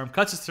twists his arm,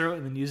 cuts his throat,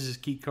 and then uses his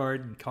key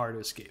card and car to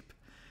escape.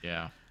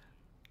 Yeah.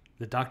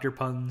 The doctor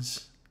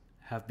puns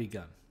have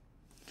begun.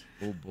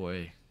 Oh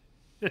boy.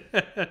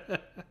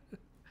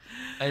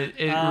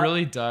 It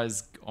really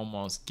does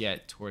almost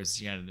get towards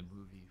the end of the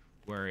movie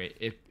where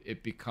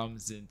it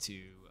becomes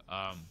into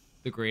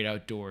the great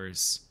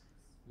outdoors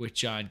with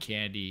John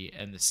Candy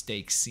and the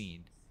steak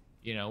scene,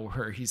 you know,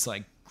 where he's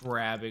like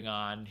grabbing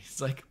on.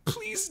 He's like,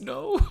 please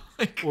no.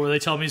 Like, or they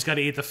tell him he's got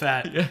to eat the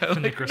fat. Yeah,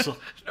 like,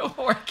 no,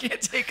 I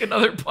can't take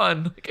another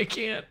pun. Like, I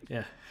can't.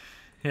 Yeah.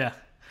 Yeah.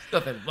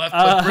 Nothing left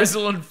but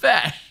bristle and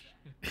fat.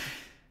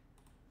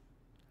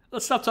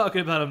 Let's stop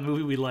talking about a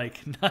movie we like.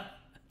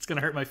 It's going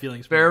to hurt my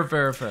feelings. Fair.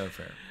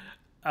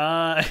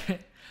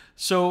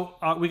 So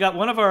we got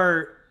one of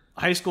our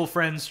high school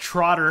friends,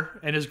 Trotter,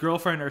 and his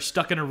girlfriend are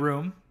stuck in a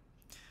room.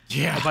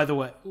 Yeah. Oh, by the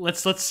way,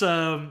 let's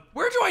where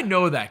do I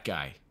know that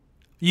guy?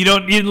 You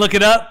didn't look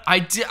it up? I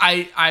did.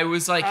 I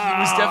was like, he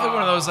was definitely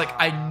one of those, like,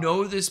 I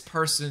know this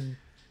person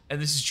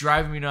and this is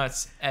driving me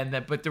nuts,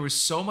 but there was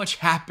so much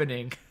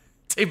happening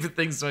type of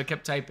things, so I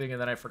kept typing and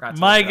then I forgot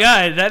to My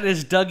guy, that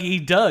is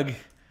Dougie Doug.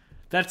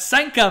 That's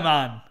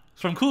Sankaman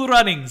from Cool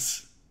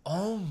Runnings.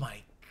 Oh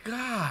my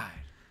god.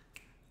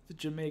 The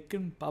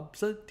Jamaican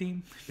bobsled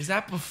team. Is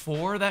that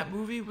before that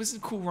movie?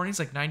 Wasn't Cool Runnings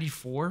like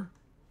 94?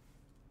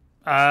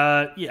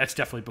 Yeah, it's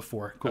definitely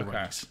before Cool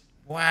Runnings.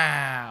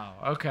 Wow.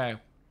 Okay.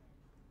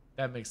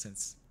 That makes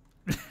sense.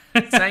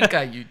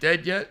 Sanka, you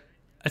dead yet?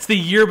 That's the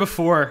year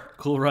before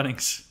Cool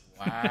Runnings.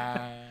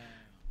 Wow.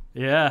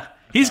 Yeah.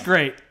 He's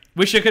great.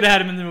 Wish I could have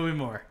had him in the movie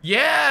more.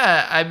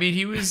 Yeah. I mean,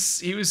 he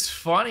was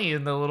funny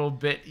in the little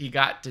bit he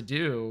got to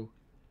do.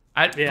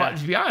 But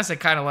to be honest, I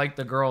kind of like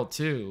the girl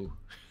too.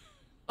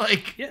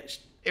 Like,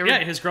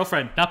 his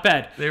girlfriend, not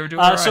bad. They were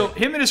doing all right. So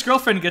him and his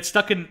girlfriend get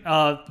stuck in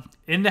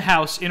the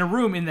house, in a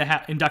room in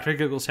Dr.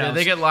 Giggles' house. Yeah,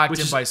 they get locked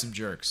in by some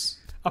jerks.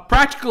 A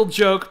practical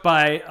joke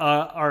by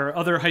our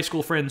other high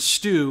school friend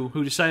Stu,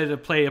 who decided to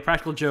play a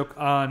practical joke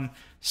on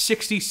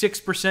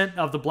 66%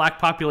 of the black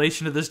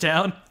population of this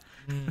town.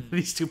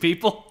 These two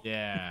people.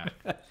 Yeah.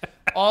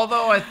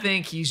 Although I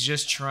think he's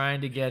just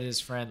trying to get his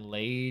friend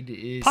laid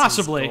is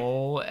possibly his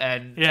goal,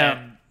 and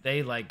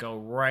they like go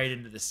right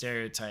into the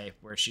stereotype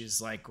where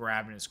she's like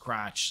grabbing his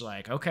crotch,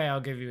 like, okay,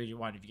 I'll give you what you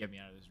want if you get me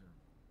out of this room.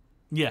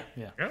 Yeah,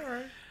 yeah. All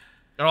right.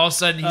 And all of a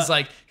sudden she's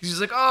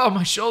like, oh,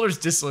 my shoulder's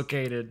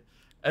dislocated.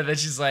 And then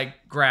she's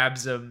like,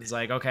 grabs him. He's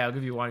like, okay, I'll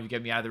give you one if you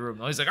get me out of the room.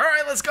 And he's like, all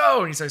right, let's go.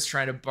 And he starts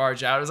trying to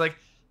barge out. It was like,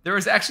 there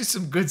was actually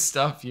some good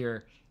stuff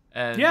here.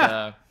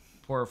 And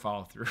poor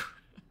follow through.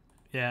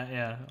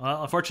 Yeah.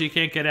 Well, unfortunately, you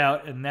can't get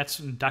out, and that's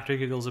when Dr.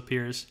 Giggles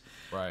appears.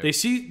 Right.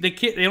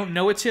 They don't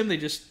know it's him. They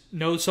just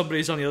know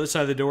somebody's on the other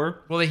side of the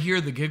door. Well, they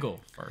hear the giggle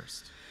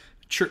first.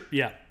 Sure.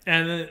 Yeah.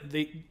 And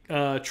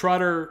then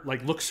Trotter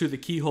like looks through the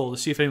keyhole to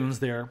see if anyone's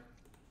there.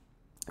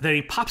 Then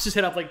he pops his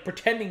head up, like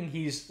pretending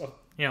he's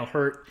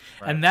hurt.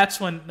 Right. And that's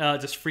when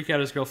just freak out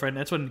his girlfriend.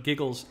 That's when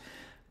Giggles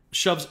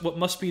shoves what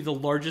must be the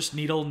largest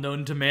needle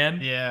known to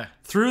man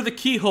through the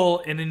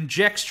keyhole and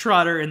injects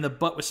Trotter in the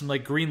butt with some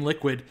like green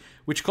liquid,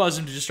 which caused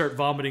him to just start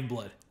vomiting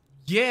blood.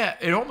 Yeah,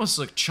 it almost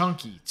looked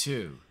chunky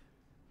too.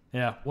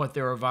 Yeah, what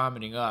they were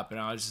vomiting up, and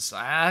I was just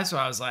that's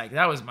why I was like,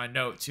 that was my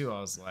note too. I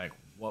was like,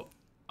 what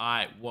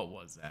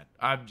was that?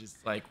 I'm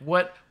just like,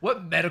 what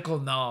medical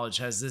knowledge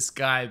has this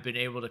guy been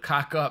able to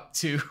cock up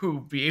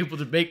to be able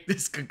to make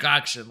this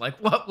concoction?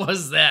 Like, what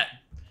was that?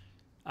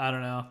 I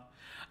don't know.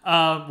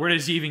 Where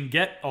does he even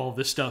get all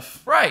this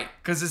stuff? Right,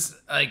 because it's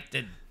like,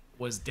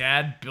 was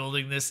Dad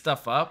building this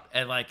stuff up,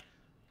 and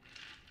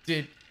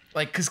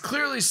because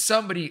clearly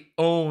somebody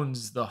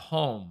owns the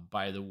home,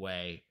 by the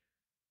way.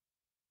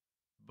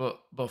 But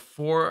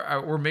before,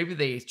 or maybe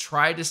they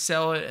tried to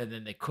sell it and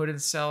then they couldn't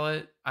sell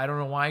it. I don't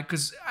know why,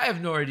 because I have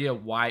no idea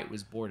why it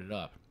was boarded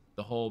up.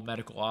 The whole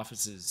medical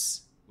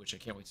offices, which I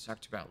can't wait to talk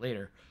to you about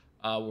later,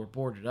 were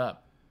boarded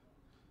up.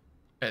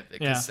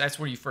 Because that's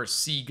where you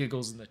first see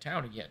Giggles in the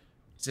town again.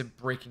 It's him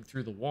breaking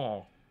through the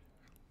wall.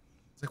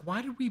 It's like,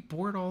 why did we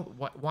board all?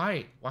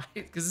 Why?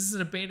 Because this is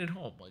an abandoned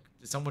home. Like,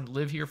 did someone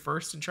live here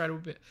first and try to?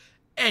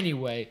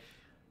 Anyway,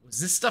 was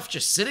this stuff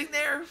just sitting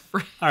there?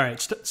 All right,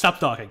 stop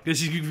talking.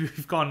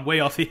 You've gone way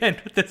off the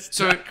end with this.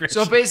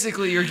 So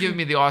basically, you're giving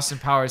me the Austin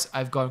Powers.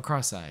 I've gone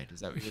cross-eyed.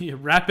 Is that what you're?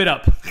 Wrap it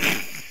up.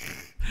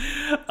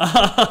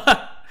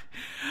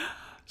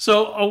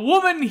 So a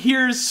woman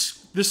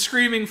hears the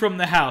screaming from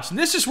the house, and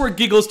this is where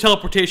Giggles'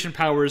 teleportation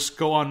powers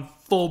go on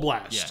full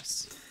blast.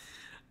 Yes.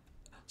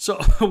 So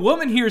a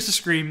woman hears the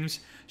screams.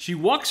 She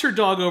walks her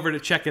dog over to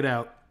check it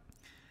out,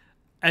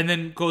 and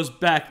then goes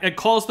back and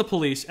calls the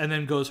police, and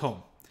then goes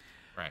home.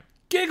 Right.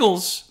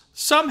 Giggles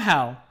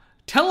somehow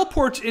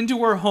teleports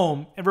into her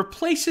home and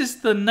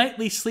replaces the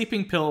nightly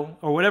sleeping pill,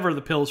 or whatever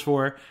the pill's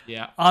for,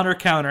 on her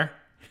counter,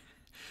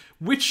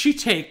 which she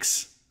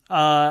takes,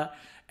 and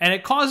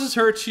it causes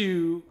her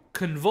to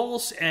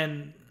convulse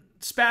and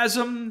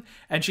spasm,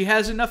 and she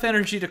has enough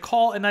energy to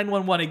call a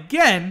 911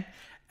 again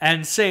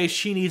and say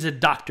she needs a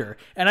doctor.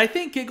 And I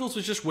think Giggles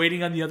was just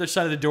waiting on the other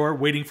side of the door,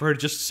 waiting for her to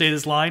just say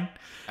this line.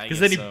 Because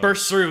then he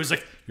bursts through. He's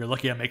like, you're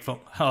lucky I make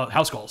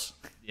house calls.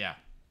 Yeah.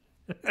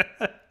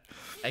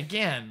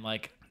 Again,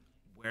 like,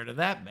 where did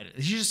that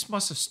he just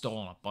must have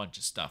stolen a bunch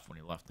of stuff when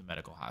he left the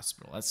medical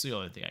hospital. That's the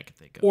only thing I could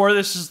think of. Or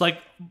this is like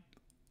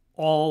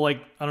all like,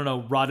 I don't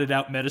know, rotted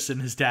out medicine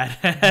his dad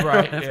had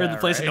for the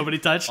place that nobody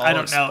touched. All I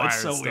don't know.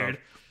 It's so weird.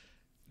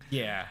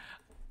 Yeah.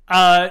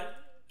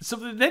 So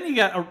then you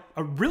got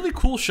a really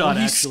cool shot.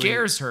 He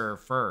scares her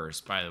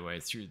first, by the way,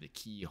 through the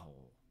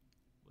keyhole.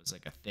 It was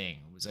like a thing.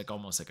 It was like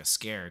almost like a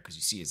scare because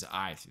you see his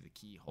eye through the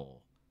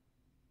keyhole,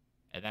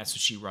 and that's when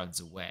she runs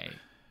away.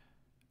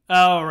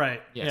 Oh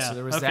right, yeah. So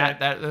there was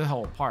that the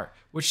whole part,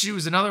 which she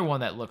was another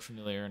one that looked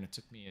familiar, and it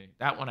took me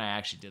that one I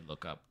actually did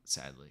look up.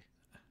 Sadly.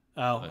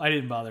 Oh, but I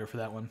didn't bother for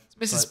that one.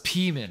 It's Mrs.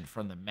 Peeman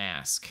from The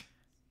Mask.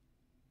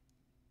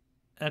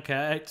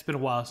 Okay, it's been a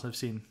while since I've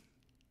seen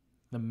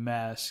The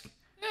Mask.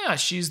 Yeah,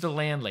 she's the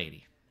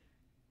landlady.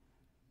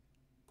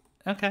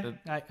 Okay,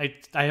 I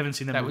haven't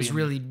seen that movie. That was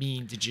really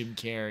mean to Jim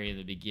Carrey in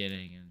the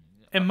beginning.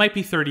 It might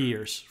be 30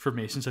 years for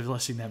me since I've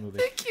last seen that movie.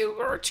 I think you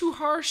are too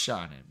harsh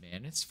on it,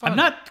 man. It's fun. I'm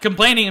not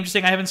complaining. I'm just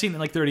saying I haven't seen it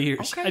in like 30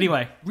 years. Okay.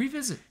 Anyway.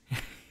 Revisit.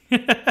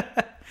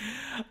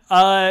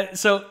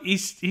 So he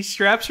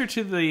straps her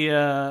to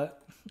the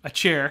a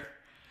chair.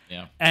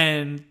 Yeah.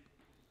 And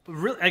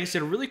really, like I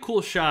said, a really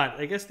cool shot.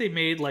 I guess they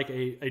made like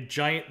a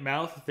giant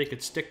mouth that they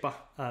could stick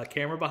a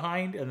camera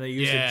behind, and they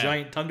used a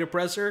giant tongue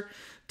depressor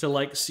to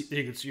like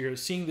you're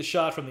seeing the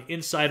shot from the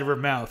inside of her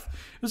mouth.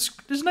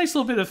 There's a nice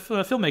little bit of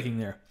filmmaking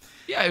there.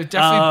 Yeah, it was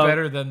definitely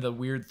better than the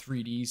weird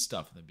 3D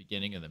stuff in the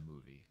beginning of the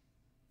movie.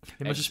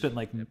 They must have spent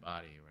like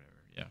body or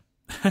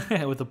whatever.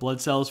 Yeah. With the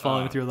blood cells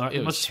falling through the.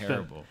 It was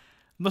terrible.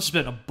 Must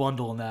have been a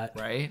bundle in that,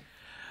 right?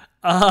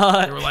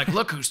 They were like,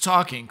 "Look who's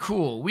talking!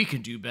 Cool, we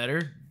can do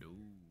better." No.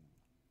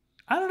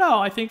 I don't know.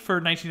 I think for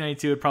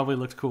 1992, it probably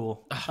looked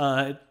cool.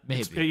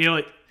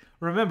 Maybe.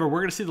 Remember,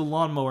 we're gonna see the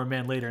Lawnmower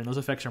Man later, and those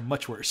effects are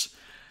much worse.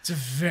 It's a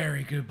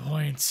very good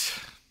point.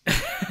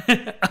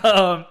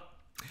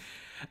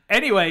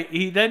 Anyway,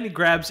 he then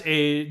grabs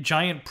a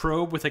giant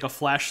probe with like a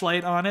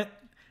flashlight on it.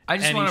 I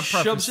just want to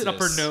preface shoves it up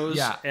her nose.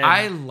 Yeah,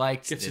 I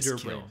liked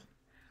this kill.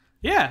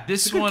 Yeah,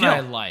 this one I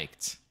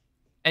liked.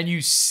 and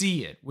you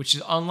see it, which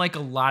is unlike a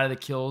lot of the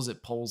kills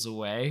it pulls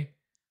away.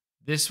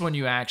 This one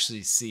you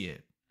actually see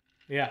it.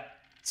 Yeah.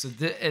 So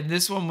and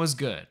this one was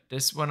good.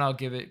 This one I'll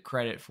give it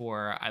credit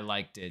for. I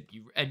liked it.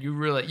 You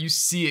really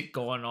see it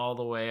going all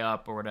the way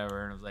up or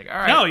whatever, and I was like, all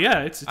right. Oh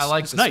yeah, I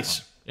like it's this nice.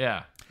 One.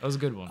 Yeah, that was a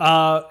good one.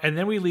 And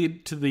then we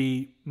lead to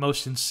the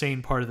most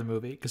insane part of the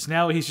movie because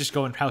now he's just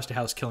going house to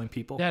house killing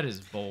people. That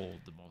is bold.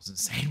 The most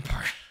insane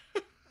part.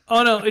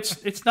 Oh no,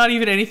 it's not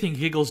even anything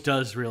Giggles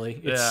does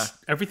really. It's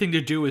everything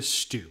to do with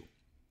Stu.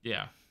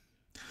 Yeah.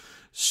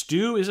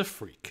 Stu is a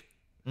freak.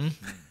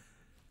 Mm-hmm.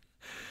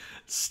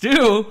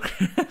 Stu,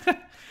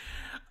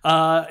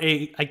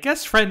 I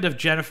guess friend of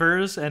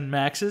Jennifer's and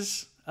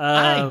Max's.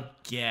 I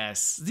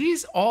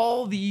guess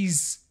all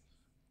these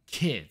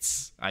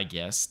kids, I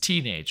guess,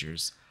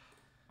 teenagers,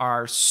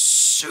 are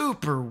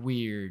super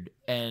weird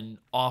and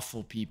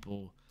awful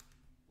people,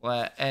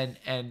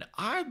 and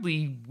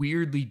oddly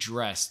weirdly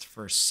dressed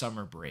for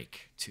summer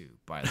break too.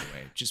 By the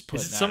way, just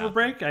put summer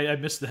break. I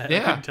missed that. Yeah,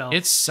 I couldn't tell.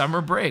 It's summer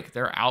break.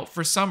 They're out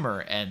for summer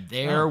and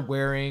they're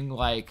wearing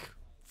like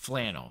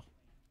flannel.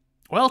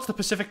 Well, it's the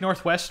Pacific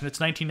Northwest and it's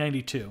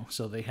 1992,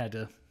 so they had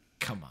to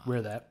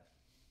wear that.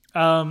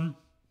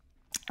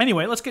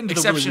 Anyway, let's get into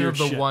the really weird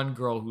exception of the one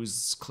girl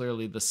who's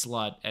clearly the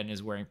slut and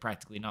is wearing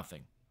practically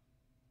nothing.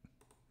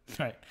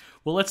 All right.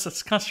 Well,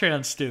 let's concentrate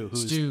on Stu,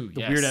 who's the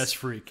weird-ass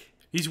freak.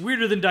 He's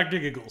weirder than Dr.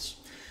 Giggles.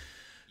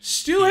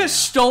 Stu has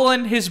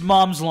stolen his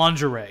mom's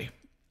lingerie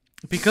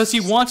because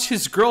he wants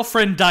his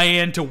girlfriend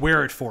Diane to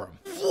wear it for him.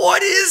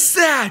 What is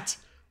that?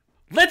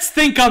 Let's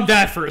think on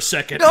that for a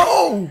second.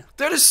 No!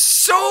 That is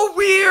so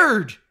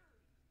weird!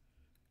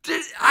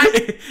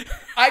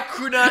 I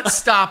could not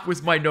stop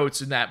with my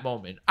notes in that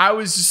moment. I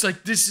was just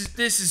like, this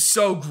is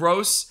so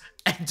gross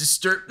and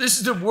disturbed. This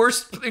is the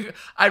worst thing.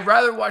 I'd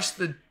rather watch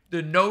the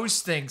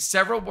nose thing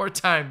several more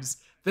times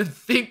than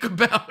think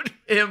about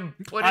him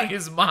putting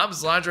his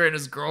mom's lingerie on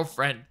his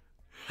girlfriend.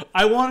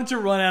 I wanted to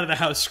run out of the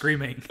house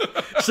screaming.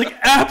 It's like,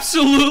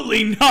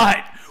 absolutely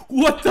not.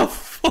 What the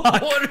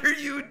fuck? What are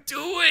you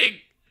doing?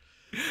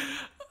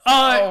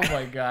 Oh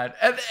my god!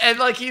 And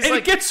like he's and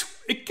like,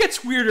 it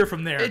gets weirder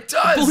from there. It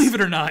does, believe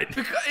it or not.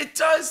 It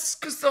does,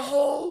 because the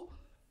whole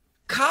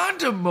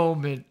condom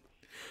moment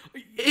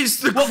is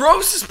the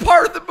grossest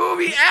part of the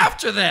movie.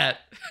 After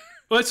that,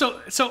 well,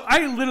 so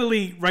I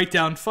literally write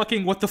down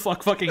fucking what the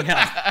fuck fucking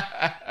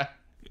hell.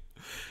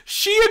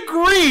 She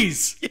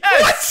agrees.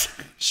 Yes,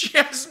 what? She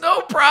has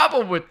no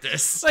problem with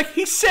this. Like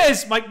he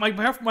says,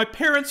 my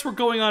parents were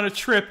going on a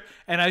trip,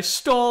 and I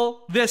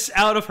stole this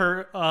out of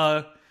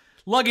her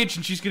luggage,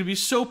 and she's going to be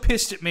so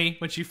pissed at me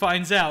when she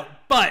finds out.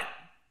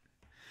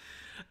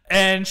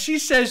 And she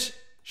says,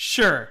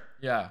 sure.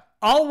 Yeah.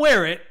 I'll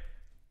wear it.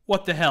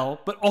 What the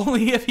hell? But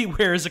only if he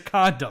wears a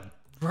condom.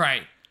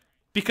 Right.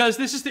 Because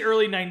this is the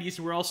early 90s,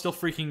 and we're all still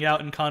freaking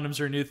out, and condoms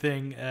are a new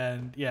thing,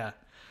 and yeah.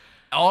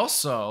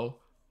 Also,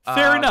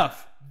 fair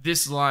enough.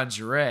 This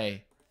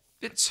lingerie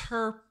fits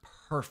her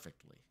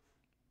perfectly.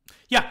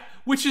 Yeah,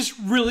 which is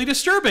really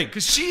disturbing.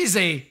 Because she's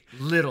a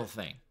little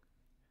thing.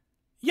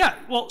 Yeah,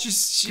 well,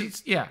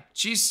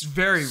 she's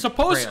very.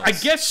 Suppose frail. I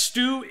guess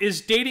Stu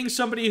is dating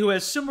somebody who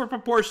has similar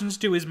proportions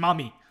to his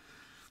mommy.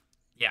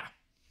 Yeah.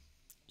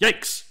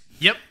 Yikes.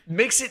 Yep.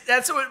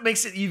 That's what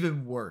makes it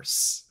even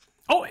worse.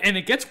 Oh, and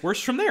it gets worse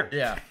from there.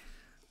 Yeah.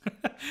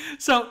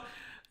 So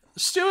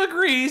Stu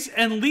agrees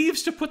and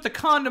leaves to put the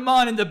condom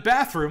on in the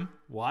bathroom.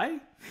 Why?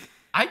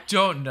 I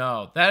don't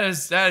know. That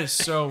is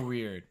so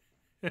weird.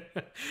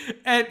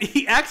 And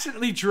he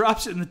accidentally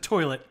drops it in the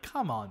toilet.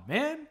 Come on,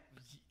 man.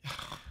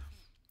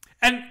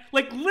 And,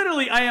 like,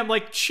 literally, I am,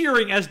 like,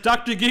 cheering as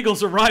Dr.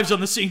 Giggles arrives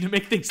on the scene to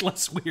make things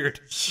less weird.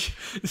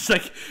 It's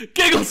like,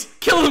 Giggles,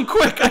 kill him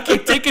quick. I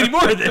can't take any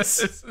more of this.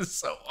 This is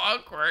so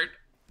awkward.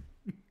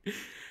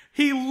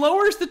 He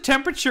lowers the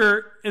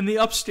temperature in the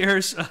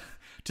upstairs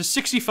to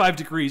 65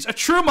 degrees. A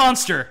true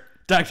monster,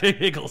 Dr.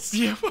 Giggles.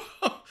 Yeah.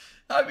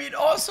 I mean,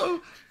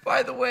 also,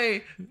 by the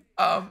way,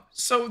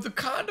 so the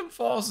condom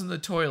falls in the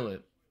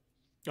toilet.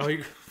 Oh,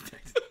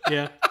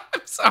 yeah.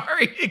 I'm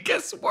sorry. It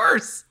gets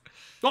worse.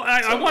 Well,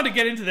 I want to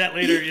get into that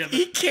later.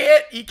 He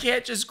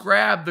can't just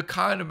grab the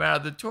condom out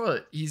of the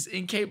toilet. He's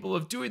incapable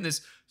of doing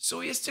this. So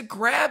he has to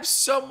grab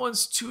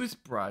someone's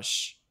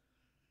toothbrush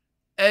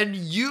and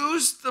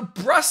use the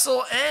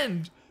bristle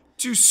end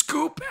to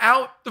scoop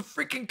out the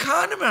freaking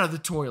condom out of the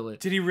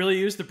toilet. Did he really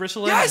use the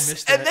bristle end?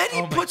 Yes, and then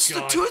he puts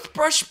the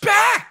toothbrush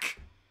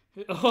back.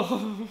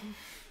 Oh.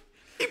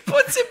 He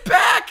puts it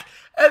back,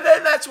 and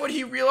then that's when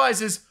he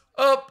realizes,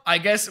 oh, I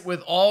guess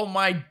with all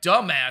my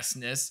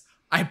dumbassness,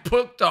 I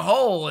poked a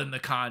hole in the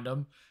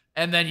condom,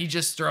 and then he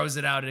just throws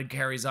it out and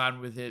carries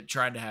on with it,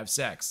 trying to have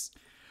sex.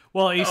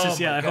 Well, he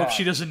says, I hope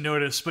she doesn't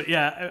notice. But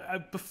yeah,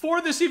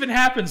 before this even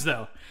happens,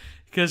 though,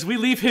 because we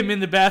leave him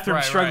in the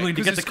bathroom struggling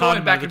to get the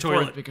condom out of the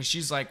toilet. Because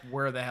she's like,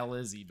 where the hell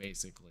is he,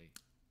 basically?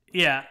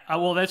 Yeah,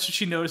 well, that's what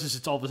she notices.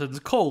 It's all of a sudden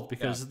cold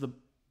because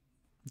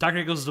Dr.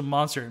 Giggles is a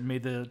monster and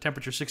made the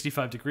temperature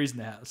 65 degrees in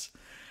the house.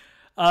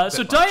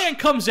 So Diane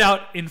comes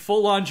out in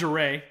full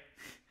lingerie.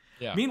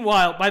 Yeah.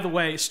 Meanwhile, by the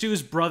way,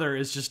 Stu's brother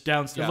is just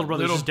downstairs. Little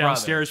brother is just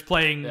downstairs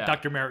playing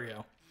Dr.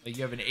 Mario. Like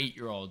you have an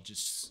 8-year-old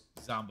just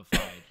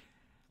zombified.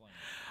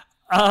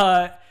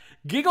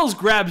 Giggles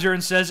grabs her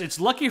and says, "It's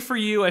lucky for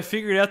you I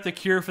figured out the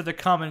cure for the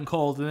common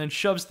cold," and then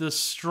shoves the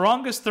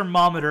strongest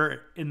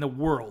thermometer in the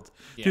world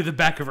through the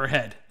back of her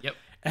head. Yep.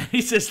 And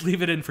he says,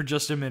 "Leave it in for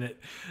just a minute."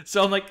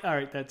 So I'm like, all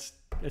right, that's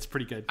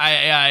pretty good.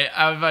 I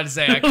was about to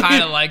say, I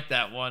kind of like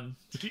that one.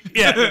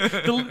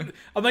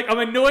 I'm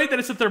annoyed that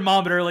it's a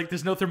thermometer. Like,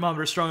 there's no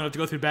thermometer strong enough to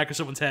go through the back of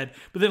someone's head.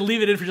 But then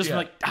leave it in for just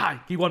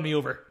he won me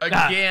over.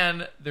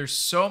 Again, there's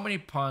so many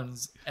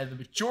puns, and the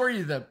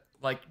majority of them,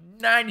 like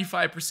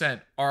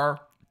 95%,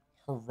 are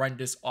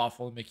horrendous,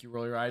 awful, and make you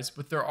roll your eyes.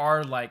 But there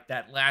are like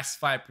that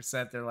last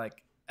 5%. They're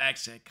like,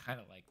 actually, I kind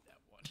of like that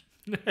one.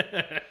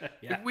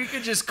 If we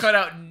could just cut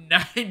out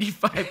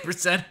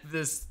 95% of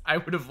this, I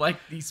would have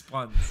liked these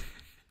puns.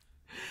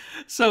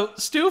 So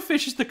Stu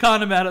fishes the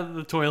condom out of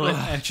the toilet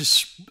and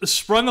just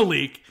sprung a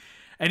leak,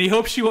 and he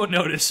hopes she won't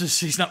notice as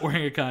he's not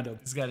wearing a condom.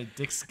 He's got a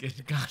dick skin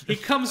condom. He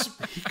comes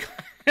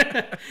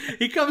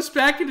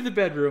back into the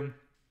bedroom,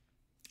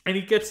 and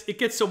it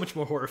gets so much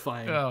more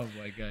horrifying. Oh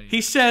my god!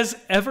 He says,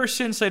 "Ever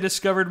since I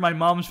discovered my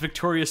mom's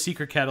Victoria's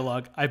Secret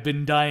catalog, I've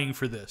been dying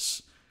for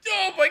this."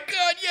 Oh my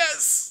god!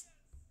 Yes,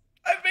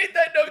 I made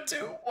that note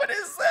too. What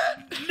is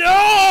that?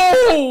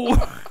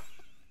 No.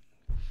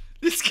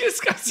 This kid's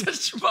got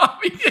such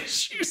mommy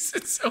issues.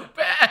 It's so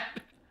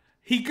bad.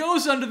 He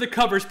goes under the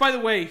covers. By the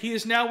way, he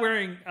is now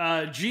wearing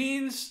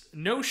jeans,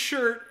 no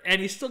shirt, and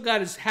he's still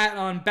got his hat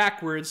on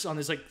backwards on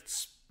his like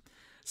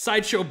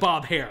sideshow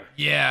bob hair.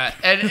 Yeah,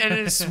 and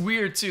it's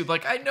weird too.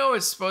 Like, I know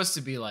it's supposed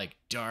to be like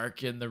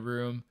dark in the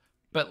room,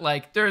 but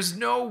like there's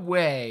no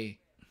way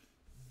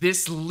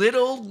this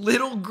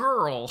little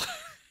girl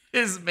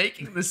is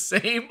making the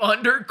same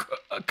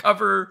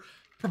undercover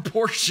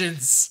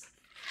proproportions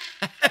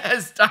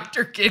as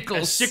Dr.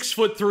 Giggles.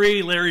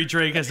 6'3" Larry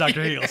Drake as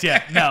Dr. Giggles.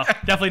 Yeah, no,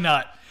 definitely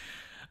not.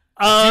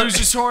 He was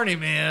just horny,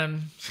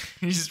 man.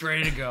 He's just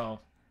ready to go.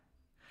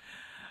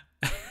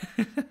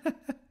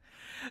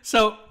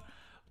 So,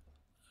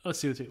 let's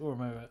see. Where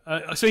am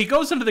I at? So he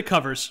goes under the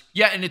covers.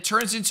 Yeah, and it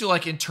turns into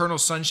like Internal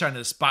Sunshine of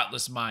the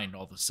Spotless Mind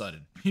all of a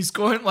sudden. He's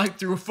going like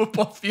through a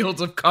football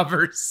field of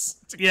covers.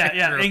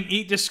 Yeah. And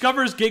he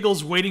discovers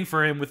Giggles waiting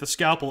for him with a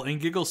scalpel, and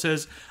Giggles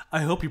says,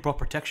 "I hope you brought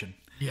protection."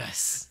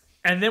 Yes.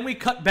 And then we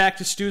cut back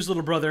to Stu's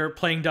little brother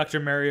playing Dr.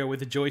 Mario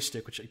with a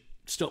joystick, which I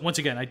still, once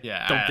again, I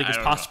don't think is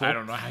possible. I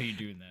don't know how you're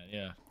doing that,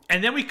 yeah.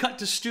 And then we cut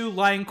to Stu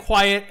lying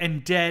quiet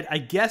and dead, I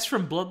guess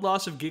from blood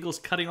loss of Giggles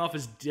cutting off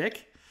his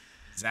dick.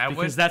 Is that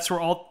because that's where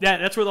all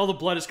the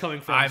blood is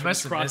coming from. I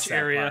must have missed that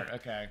area.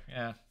 part. Okay,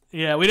 yeah.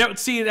 Yeah, we don't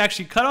see it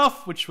actually cut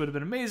off, which would have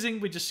been amazing.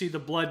 We just see the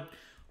blood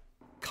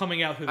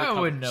coming out through the covers.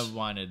 I wouldn't have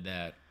wanted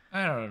that.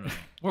 I don't know.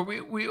 Where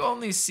we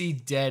only see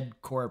dead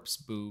corpse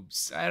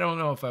boobs. I don't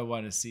know if I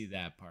want to see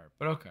that part,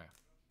 but okay.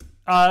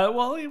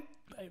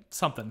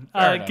 Something.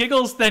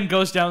 Giggles then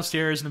goes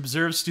downstairs and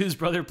observes Stu's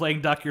brother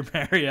playing Dr.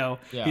 Mario.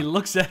 Yeah. He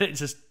looks at it and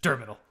says,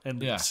 "Terminal," and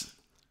leaves.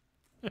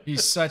 Yeah.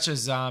 He's such a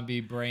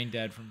zombie, brain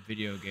dead from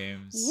video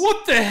games.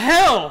 What the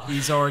hell?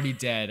 He's already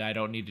dead. I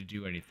don't need to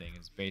do anything.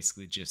 It's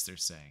basically just they're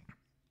saying.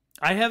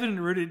 I haven't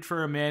rooted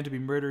for a man to be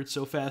murdered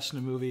so fast in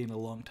a movie in a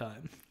long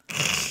time.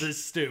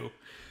 This Stu.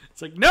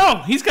 It's like,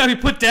 no, he's got to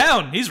be put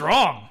down. He's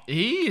wrong.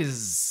 He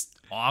is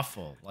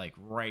awful, like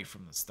right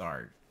from the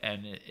start,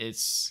 and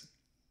it's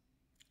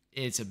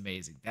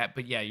amazing.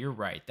 But yeah, you're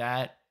right.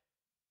 That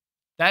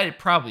it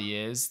probably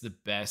is the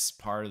best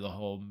part of the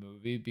whole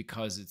movie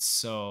because it's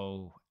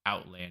so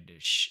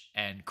outlandish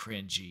and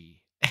cringy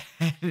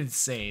and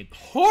insane,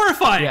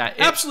 horrifying. Yeah,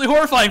 absolutely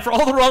horrifying for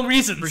all the wrong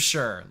reasons. For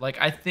sure. Like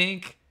I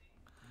think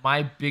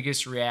my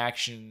biggest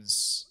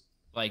reactions,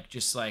 like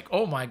just like,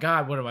 oh my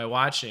god, what am I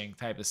watching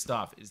type of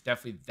stuff, is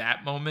definitely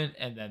that moment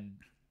and then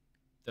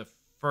the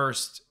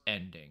first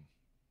ending.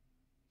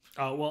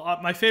 Oh well,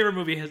 my favorite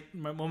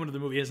moment of the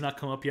movie has not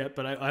come up yet,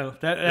 but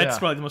that's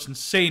probably the most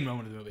insane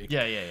moment of the movie.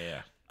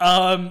 Yeah.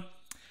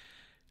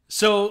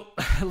 So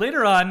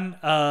later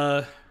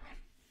on,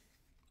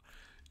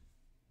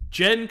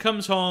 Jen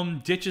comes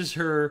home, ditches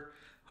her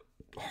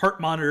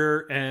heart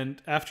monitor,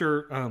 and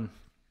after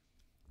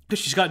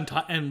she's gotten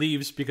and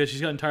leaves because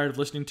she's gotten tired of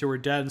listening to her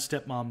dad and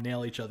stepmom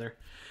nail each other.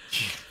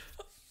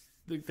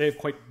 They have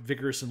quite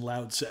vigorous and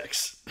loud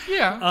sex.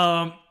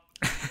 Yeah.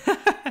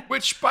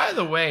 Which, by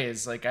the way,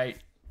 is like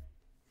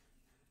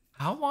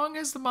how long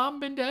has the mom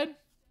been dead?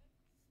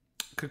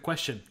 Good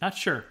question. Not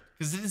sure.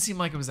 Because it didn't seem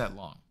like it was that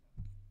long.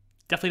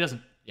 Definitely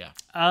doesn't.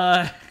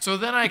 Yeah. So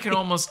then I can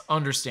almost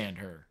understand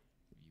her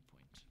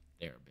viewpoint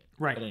there a bit.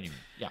 Right. But anyway,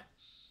 yeah.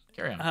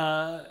 Carry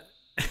on.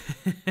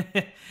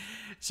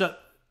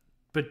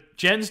 But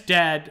Jen's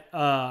dad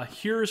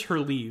hears her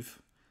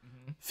leave,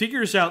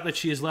 figures out that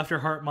she has left her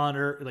heart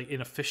monitor like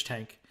in a fish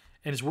tank,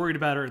 and is worried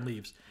about her and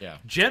leaves. Yeah.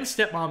 Jen's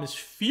stepmom is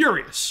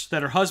furious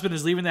that her husband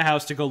is leaving the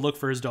house to go look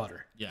for his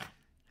daughter. Yeah.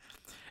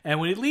 And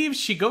when he leaves,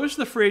 she goes to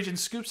the fridge and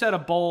scoops out a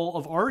bowl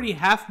of already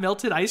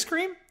half-melted ice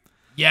cream.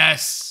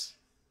 Yes.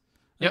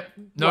 Yep.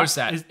 Notice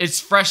that. It's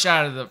fresh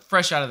out of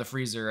the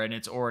freezer and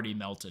it's already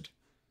melted.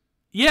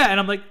 Yeah, and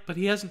I'm like, but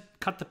he hasn't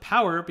cut the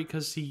power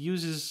because he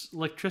uses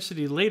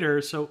electricity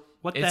later, so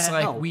what the hell? It's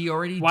like we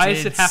already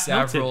did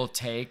several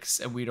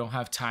takes and we don't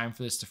have time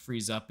for this to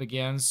freeze up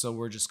again, so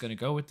we're just going to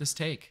go with this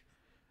take.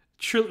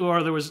 True,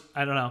 or there was,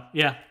 I don't know.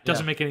 Yeah,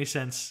 doesn't make any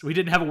sense. We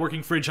didn't have a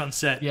working fridge on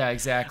set. Yeah,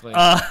 exactly.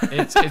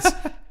 It's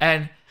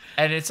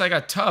and it's like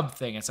a tub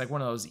thing. It's like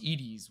one of those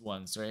Edie's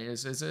ones, right?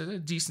 It's a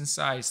decent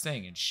sized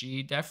thing, and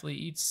she definitely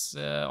eats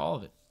all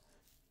of it.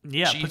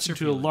 Yeah, puts it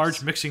into a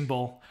large mixing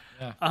bowl.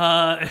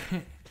 Yeah.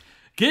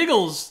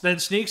 Giggles then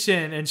sneaks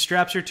in and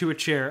straps her to a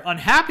chair,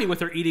 unhappy with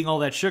her eating all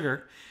that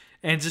sugar,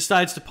 and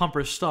decides to pump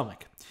her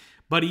stomach.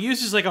 But he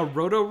uses like a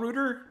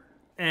roto-rooter,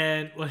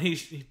 and when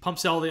he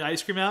pumps all the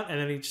ice cream out, and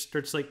then he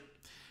starts like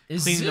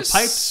cleaning the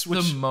pipes,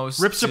 which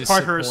rips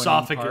apart her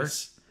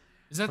esophagus. Part?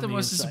 Is that the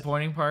most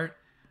disappointing part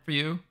for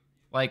you?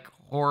 Like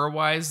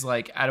horror-wise,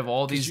 like out of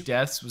all these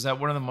deaths, was that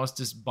one of the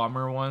most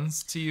bummer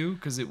ones to you?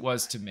 Because it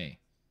was to me.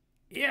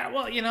 Yeah,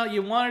 well,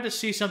 you wanted to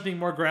see something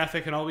more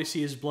graphic, and all we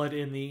see is blood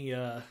in the.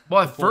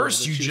 Well, at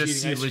first you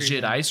just see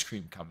legit ice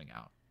cream coming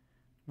out.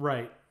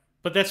 Right,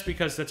 but that's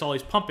because that's all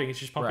he's pumping. He's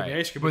just pumping the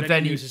ice cream. But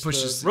then he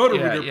pushes the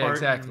roto-rooter part.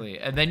 Exactly,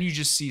 and then you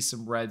just see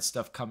some red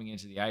stuff coming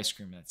into the ice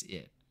cream. That's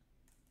it.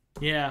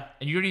 Yeah,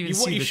 and you don't even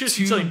see the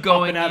tube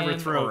going out of her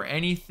throat or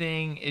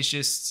anything. It's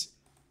just.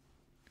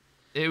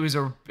 I was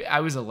a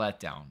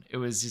letdown. It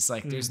was just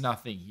like there's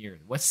nothing here.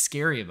 What's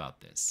scary about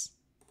this?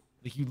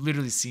 Like you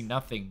literally see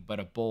nothing but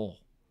a bowl.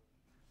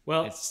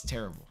 Well, it's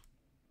terrible.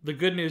 The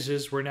good news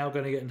is we're now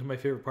going to get into my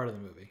favorite part of the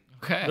movie.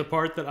 Okay. The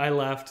part that I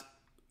laughed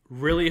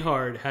really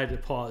hard, had to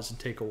pause and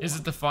take a walk. Is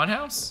it the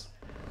funhouse?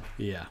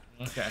 Yeah.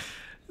 Okay.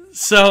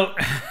 So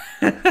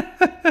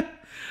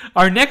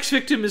our next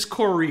victim is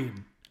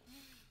Corrine,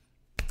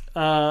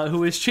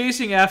 who is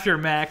chasing after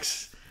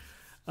Max,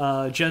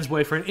 Jen's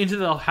boyfriend, into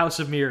the House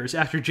of Mirrors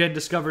after Jen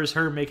discovers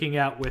her making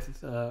out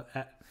with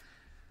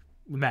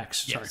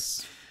Max. Sorry.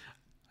 Yes.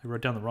 I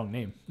wrote down the wrong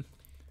name.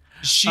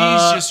 She's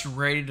just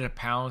ready to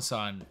pounce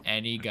on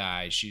any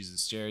guy. She's a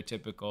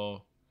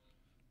stereotypical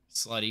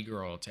slutty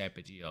girl type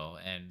of deal.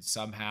 And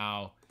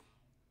somehow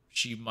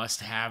she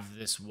must have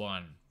this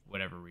one,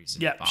 whatever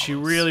reason. Yeah, she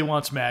really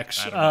wants Max.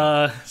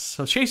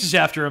 So chases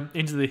after him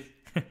into the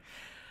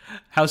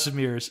House of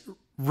Mirrors.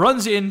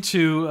 Runs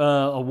into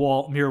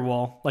a mirror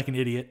wall like an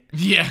idiot.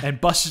 Yeah.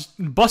 And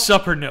busts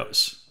up her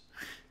nose.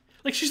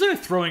 Like she's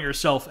literally throwing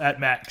herself at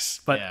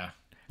Max. But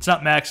it's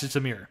not Max, it's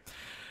a mirror.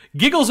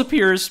 Giggles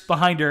appears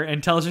behind her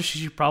and tells her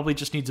she probably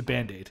just needs a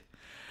Band-Aid.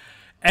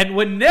 And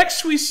when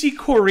next we see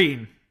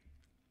Corrine,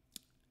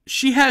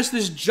 she has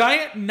this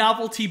giant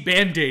novelty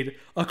Band-Aid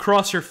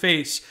across her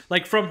face,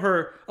 like from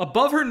her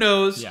above her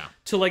nose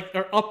to like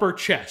her upper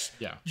chest.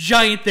 Yeah.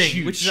 Giant thing,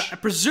 huge. which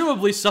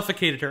presumably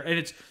suffocated her, and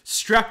it's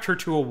strapped her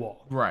to a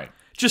wall. Right.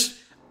 Just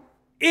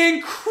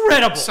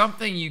incredible.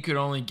 Something you could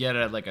only get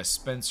at like a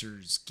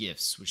Spencer's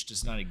Gifts, which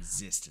does not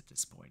exist at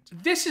this point.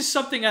 This is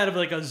something out of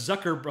like a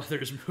Zucker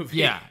Brothers movie.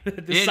 Yeah.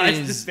 The size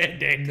of this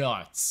Band-Aid.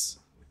 Nuts.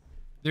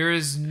 There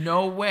is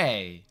no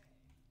way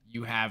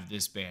you have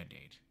this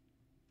Band-Aid.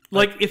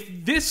 Like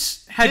if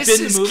this had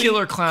been the movie,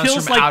 Killer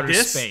Clowns from Outer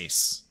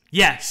Space.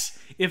 Yes.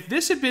 If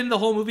this had been the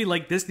whole movie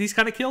like this, these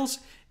kind of kills,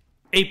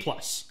 A+.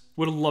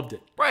 Would have loved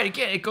it. Right,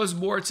 again, it goes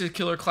more to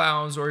Killer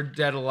Clowns or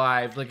Dead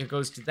Alive, like it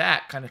goes to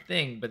that kind of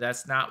thing, but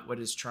that's not what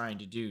it's trying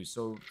to do.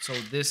 So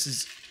this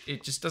is,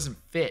 it just doesn't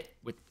fit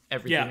with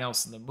everything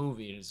else in the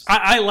movie.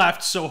 I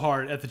laughed so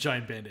hard at the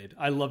giant Band-Aid.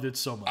 I loved it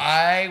so much.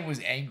 I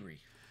was angry.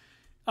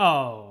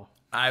 Oh.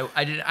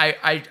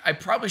 I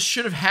probably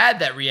should have had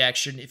that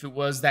reaction if it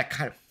was that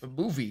kind of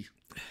a movie.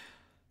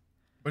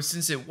 But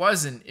since it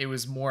wasn't, it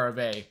was more of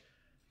a,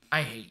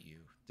 I hate you.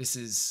 This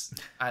is,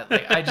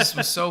 I just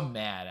was so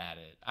mad at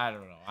it. I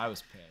don't know. I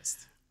was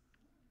pissed.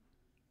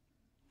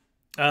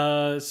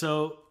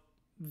 So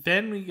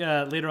then we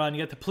later on,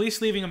 you got the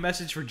police leaving a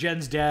message for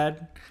Jen's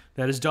dad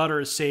that his daughter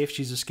is safe.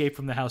 She's escaped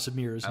from the House of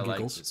Mirrors and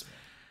Giggles. Like this one.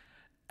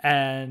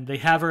 And they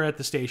have her at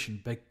the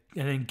station. And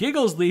then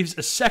Giggles leaves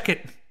a second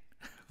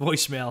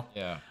voicemail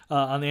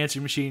on the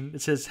answering machine.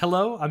 It says,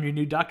 "Hello, I'm your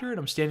new doctor, and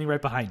I'm standing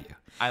right behind you."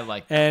 I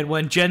like that. And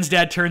when Jen's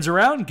dad turns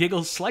around,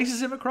 Giggles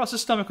slices him across the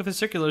stomach with a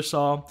circular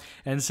saw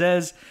and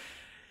says,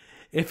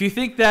 "If you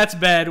think that's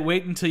bad,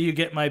 wait until you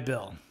get my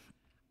bill."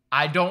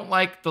 I don't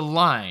like the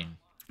line.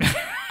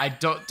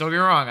 Don't get me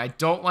wrong, I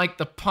don't like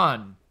the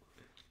pun,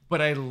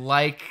 but I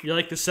like... You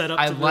like the setup?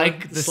 I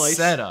like the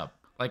setup.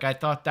 Like, I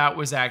thought that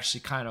was actually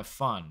kind of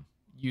fun.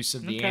 Use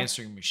of the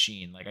answering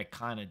machine. Like, I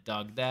kind of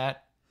dug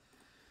that.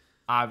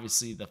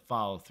 Obviously, the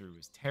follow-through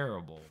was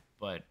terrible,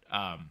 but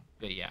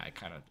yeah, I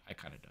kind of dug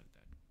that.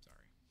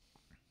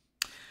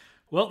 Sorry.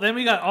 Well, then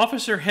we got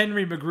Officer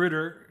Henry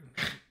Magruder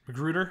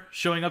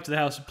showing up to the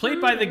house, played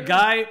by the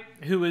guy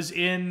who was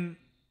in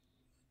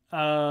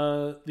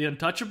The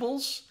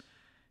Untouchables.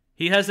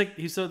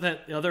 He's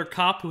that other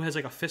cop who has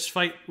like a fist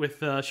fight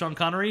with Sean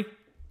Connery.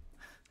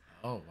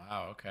 Oh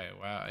wow! Okay,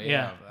 wow.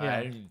 Yeah.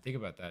 I didn't even think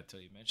about that until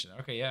you mentioned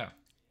it. Okay, yeah.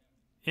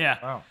 Yeah.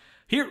 Wow.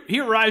 He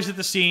arrives at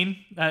the scene,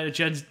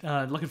 Jen's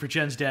looking for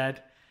Jen's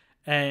dad,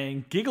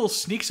 and Giggles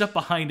sneaks up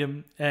behind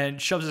him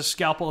and shoves a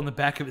scalpel in the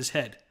back of his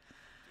head.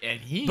 And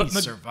he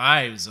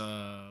survives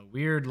a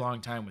weird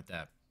long time with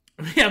that.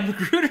 Yeah,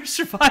 Magruder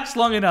survives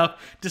long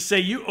enough to say,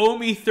 you owe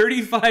me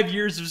 35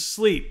 years of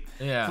sleep.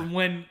 Yeah. From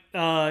when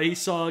he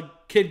saw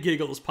Kid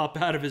Giggles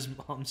pop out of his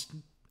mom's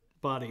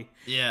body.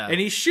 Yeah. And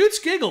he shoots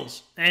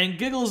Giggles. And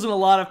Giggles in a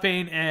lot of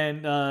pain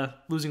and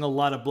losing a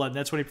lot of blood. And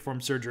that's when he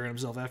performed surgery on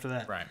himself after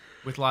that. Right.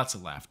 With lots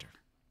of laughter.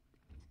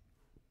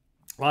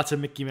 Lots of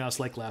Mickey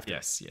Mouse-like laughter.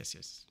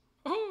 Yes.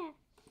 Oh.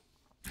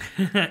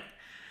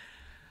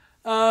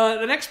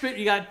 The next bit,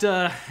 you got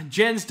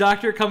Jen's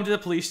doctor coming to the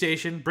police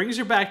station, brings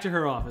her back to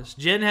her office.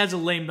 Jen has a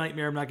lame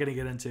nightmare I'm not going to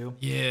get into.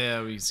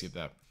 Yeah, we can skip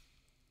that.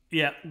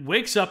 Yeah,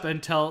 wakes up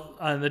and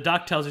the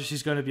doc tells her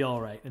she's going to be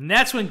all right. And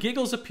that's when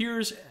Giggles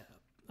appears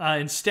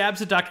and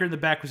stabs the doctor in the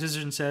back with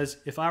scissors and says,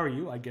 if I were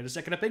you, I'd get a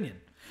second opinion.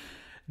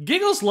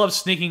 Giggles loves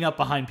sneaking up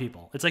behind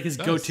people. It's like his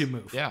go-to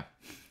move. Yeah.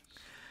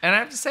 And I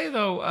have to say,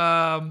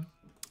 though,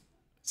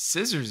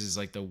 scissors is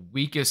like the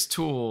weakest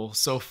tool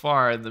so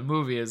far in the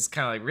movie. It's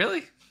kind of like,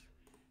 really?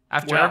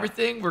 After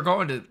everything, we're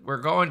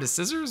going to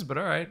scissors, but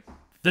all right.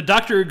 The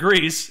doctor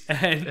agrees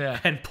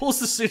and pulls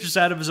the scissors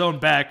out of his own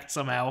back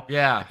somehow.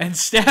 Yeah. And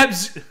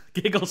stabs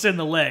Giggles in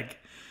the leg.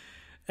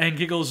 And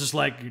Giggles is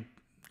like,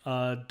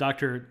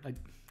 doctor,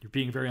 you're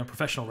being very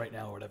unprofessional right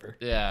now or whatever.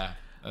 Yeah,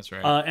 that's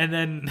right. And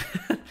then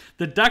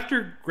the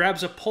doctor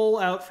grabs a pole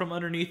out from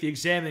underneath the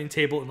examining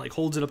table and like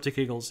holds it up to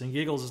Giggles. And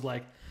Giggles is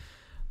like,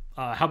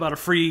 how about a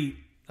free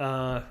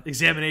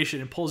examination,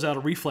 and pulls out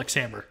a reflex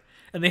hammer.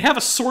 And they have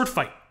a sword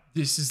fight.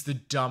 This is the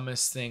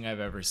dumbest thing I've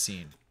ever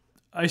seen.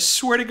 I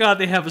swear to God,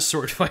 they have a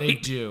sword fight. They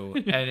do,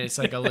 and it's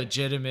like a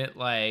legitimate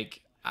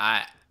they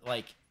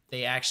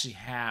actually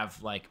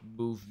have like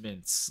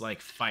movements,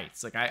 like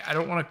fights. Like I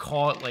don't want to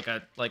call it like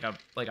a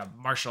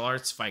martial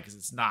arts fight because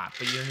it's not.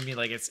 But you know what I mean?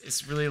 Like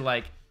it's really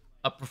like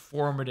a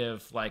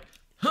performative like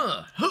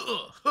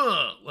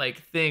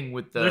like thing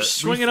with the. They're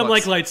swinging them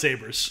like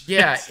lightsabers.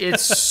 Yeah,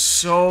 it's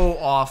so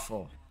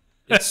awful.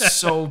 It's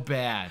so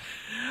bad.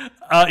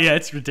 Yeah,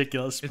 it's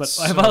ridiculous. But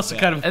I'm also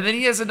kind of... And then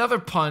he has another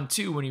pun,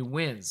 too, when he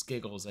wins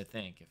Giggles, I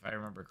think, if I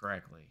remember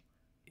correctly.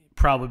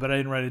 Probably, but I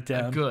didn't write it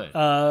down. Good. You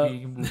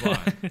can move on.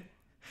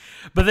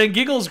 But then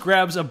Giggles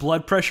grabs a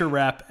blood pressure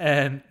wrap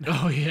and...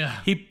 Oh,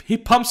 yeah. He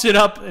pumps it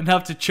up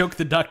enough to choke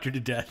the doctor to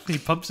death. He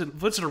puts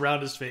it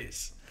around his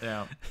face.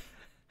 Yeah.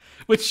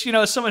 Which,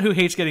 as someone who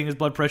hates getting his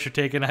blood pressure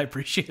taken, I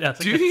appreciate that.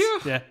 Do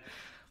you? Yeah.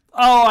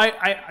 Oh,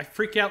 I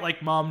freak out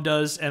like Mom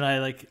does, and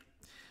I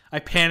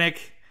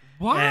panic.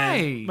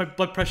 Why? My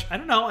blood pressure, I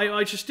don't know.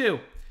 I just do.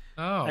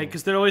 Oh.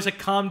 Because they're always like,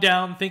 calm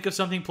down, think of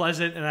something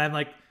pleasant. And I'm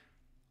like,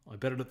 I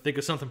better think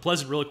of something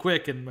pleasant really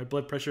quick. And my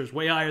blood pressure is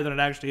way higher than it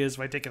actually is if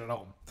I take it at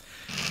home.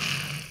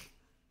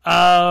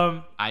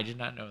 I did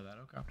not know that.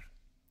 Okay.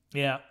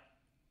 Yeah.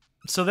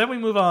 So then we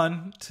move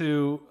on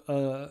to...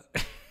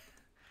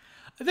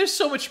 There's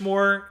so much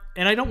more,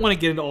 and I don't want to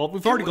get into all...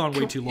 We've already gone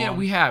way too long. Yeah,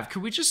 we have.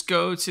 Could we just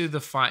go to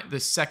the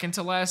second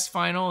to last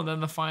final and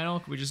then the final?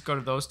 Could we just go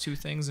to those two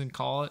things and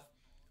call it?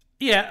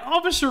 Yeah,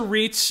 Officer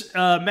Reitz,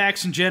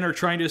 Max, and Jen are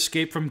trying to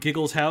escape from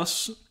Giggles'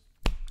 house.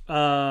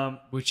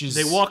 Which is...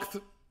 They walk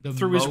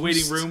through his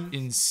waiting room.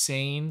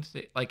 Insane.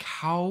 Like,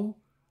 how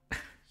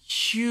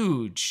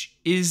huge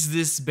is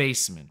this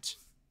basement?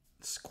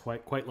 It's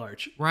quite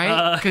large.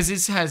 Right? Because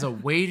this has a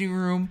waiting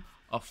room,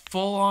 a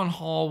full-on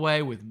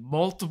hallway with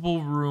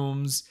multiple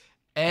rooms,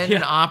 and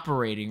an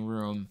operating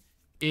room.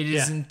 It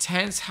is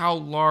intense how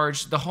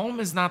large... The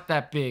home is not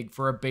that big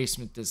for a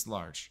basement this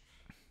large.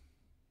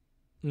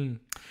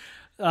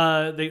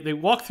 They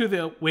walk through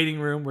the waiting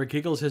room where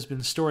Giggles has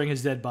been storing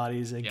his dead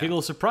bodies, and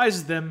Giggles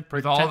surprises them,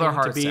 pretending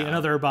to be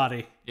another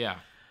body. Yeah.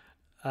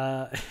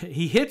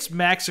 He hits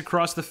Max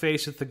across the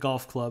face with the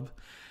golf club,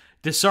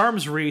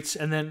 disarms Reitz,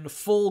 and then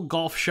full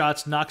golf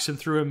shots knocks him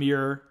through a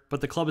mirror,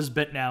 but the club is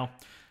bent now.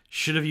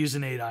 Should have used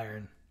an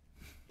 8-iron.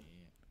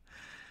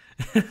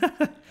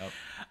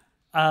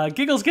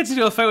 Giggles gets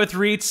into a fight with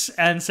Reitz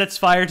and sets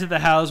fire to the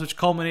house, which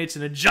culminates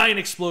in a giant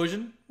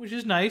explosion, which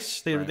is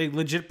nice. They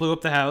legit blew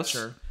up the house.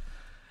 Sure.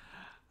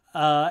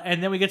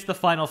 And then we get to the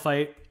final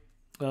fight.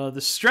 The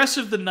stress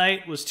of the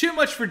night was too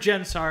much for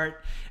Jen's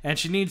heart, and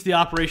she needs the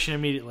operation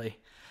immediately.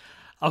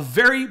 A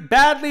very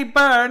badly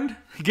burned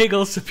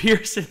Giggles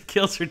appears and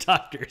kills her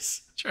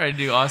doctors. Trying to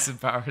do Austin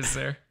Powers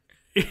there.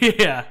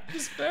 Yeah.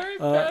 Just very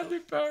badly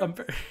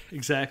burned.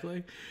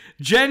 Exactly.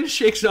 Jen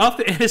shakes off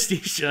the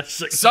anesthesia.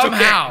 Like,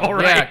 somehow. Okay, all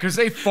right. Yeah, because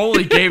they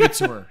fully gave it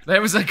to her.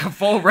 That was like a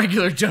full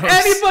regular dose.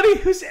 Anybody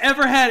who's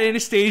ever had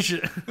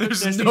anesthesia.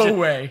 There's no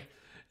way.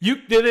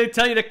 They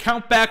tell you to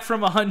count back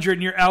from 100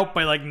 and you're out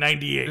by like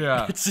 98.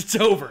 Yeah. It's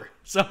over.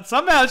 So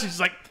somehow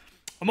she's like,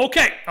 I'm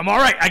okay. I'm all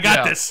right. I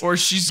got this. Or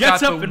she's got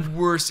the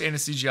worst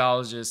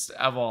anesthesiologist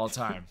of all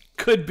time.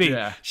 Could be.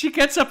 Yeah. She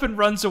gets up and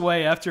runs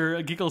away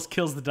after Giggles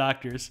kills the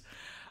doctors.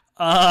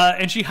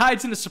 And she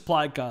hides in a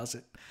supply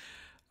closet.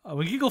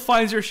 When Giggle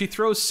finds her, she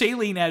throws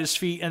saline at his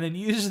feet and then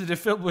uses the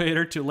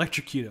defibrillator to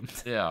electrocute him.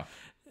 Yeah.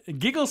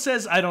 Giggles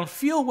says, I don't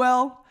feel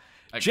well.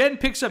 Jen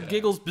picks up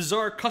Giggles'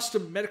 bizarre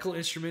custom medical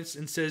instruments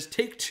and says,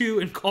 take 2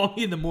 and call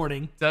me in the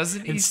morning.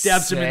 Doesn't he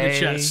stabs him in the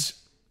chest.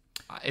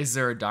 Is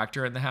there a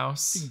doctor in the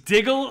house?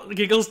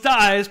 Giggles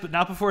dies, but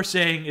not before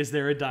saying, is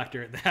there a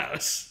doctor in the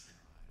house?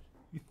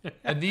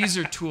 And these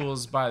are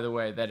tools, by the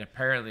way, that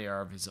apparently are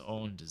of his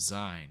own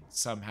design.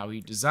 Somehow he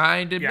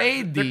designed and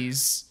made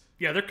these.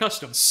 Yeah, they're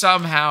custom.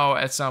 Somehow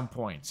at some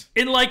point.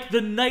 In like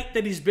the night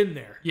that he's been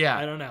there. Yeah.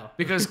 I don't know.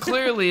 Because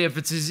clearly if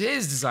it's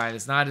his design,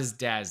 it's not his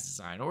dad's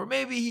design. Or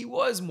maybe he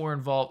was more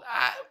involved.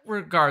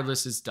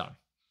 Regardless, it's done.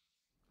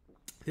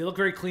 They look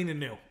very clean and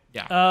new.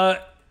 Yeah.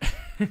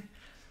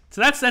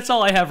 So that's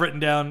all I have written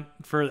down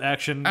for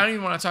action. I don't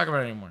even want to talk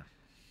about it anymore.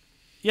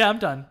 Yeah, I'm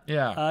done.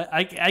 Yeah.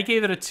 I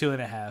gave it a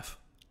 2.5.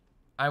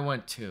 I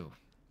went 2.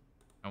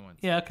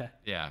 Yeah, okay.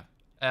 Yeah.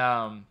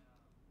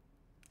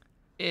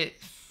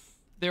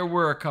 There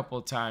were a couple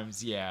of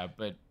times, yeah,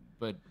 but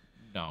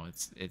no,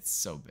 it's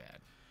so bad.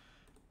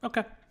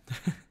 Okay.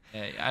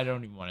 I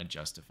don't even want to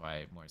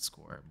justify my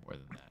score more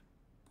than that.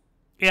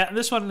 Yeah,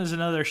 this one is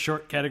another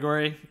short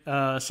category,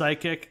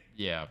 sidekick.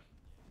 Yeah.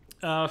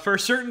 For a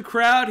certain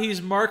crowd,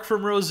 he's Mark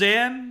from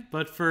Roseanne,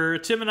 but for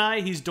Tim and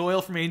I, he's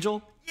Doyle from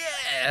Angel.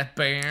 Yeah.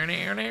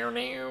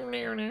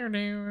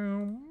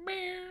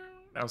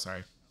 Oh,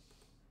 sorry.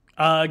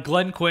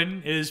 Glenn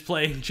Quinn is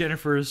playing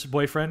Jennifer's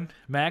boyfriend,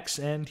 Max,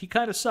 and he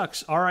kind of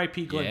sucks.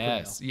 R.I.P. Glenn Quinn.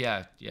 Yes,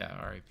 yeah,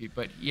 R.I.P.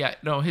 But yeah,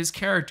 no, his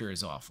character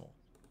is awful.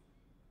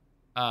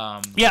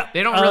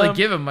 They don't really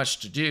give him much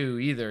to do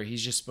either.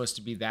 He's just supposed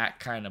to be that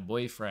kind of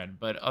boyfriend,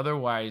 but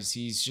otherwise,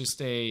 he's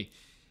just I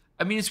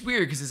mean, it's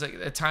weird because it's like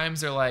at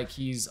times they're like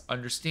he's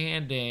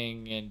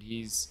understanding and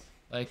he's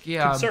like,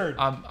 yeah,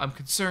 I'm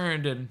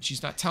concerned, and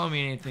she's not telling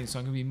me anything, so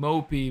I'm gonna be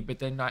mopey. But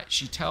then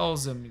she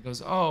tells him, he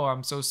goes, "Oh,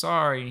 I'm so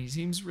sorry." And he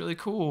seems really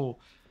cool,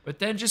 but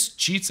then just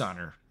cheats on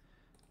her.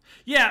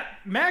 Yeah,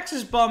 Max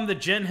is bummed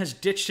that Jen has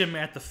ditched him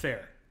at the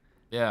fair.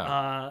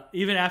 Yeah.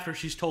 Even after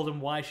she's told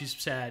him why she's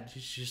sad,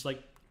 she's just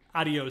like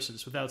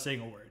adioses without saying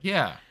a word.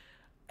 Yeah.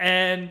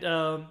 And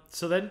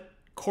so then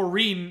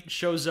Corrine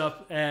shows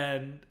up,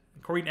 and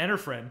Corrine and her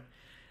friend.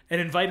 And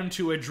invite him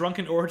to a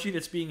drunken orgy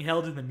that's being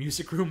held in the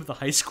music room of the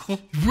high school.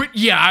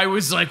 Yeah, I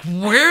was like,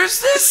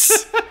 where's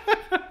this?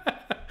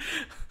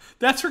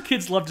 That's where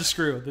kids love to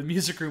screw, the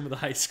music room of the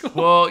high school.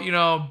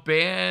 Well,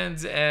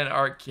 bands and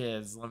art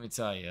kids, let me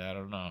tell you, I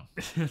don't know.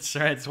 That's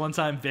right, it's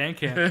one-time band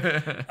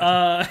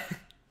camp.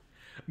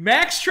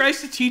 Max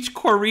tries to teach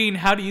Corrine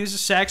how to use a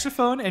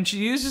saxophone, and she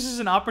uses it as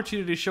an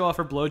opportunity to show off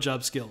her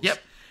blowjob skills. Yep,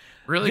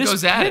 really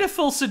goes This at it.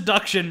 pitiful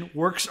seduction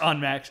works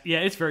on Max. Yeah,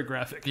 it's very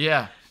graphic.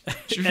 Yeah.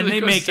 Really and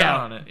they make out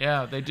on it.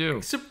 Yeah, they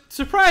do.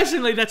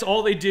 Surprisingly, that's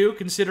all they do,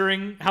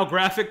 considering how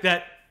graphic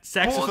that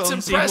saxophone it's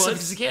scene impressive was.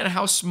 because again,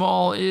 how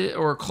small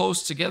or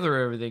close together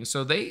everything.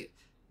 So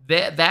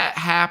that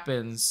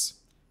happens,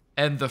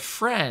 and the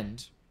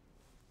friend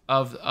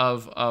of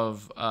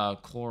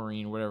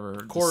chlorine, whatever,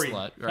 Corey,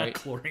 slut, right?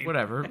 Chlorine.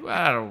 Whatever,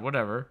 I don't know,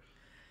 whatever.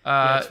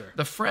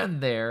 The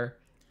friend there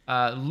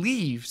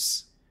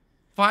leaves,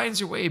 finds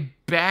her way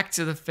back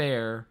to the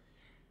fair.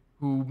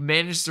 Who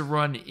managed to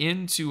run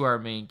into our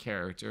main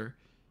character,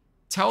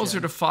 tells her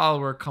to follow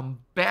her,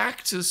 come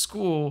back to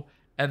school,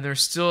 and they're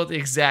still at the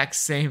exact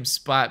same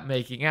spot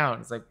making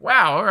out. It's like,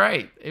 wow, all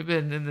right. They've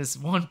been in this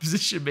one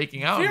position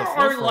making out on the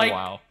floor for a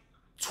while.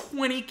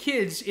 20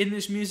 kids in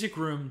this music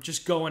room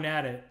just going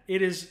at it.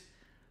 It is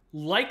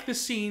like the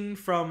scene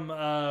from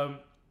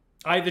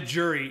I, the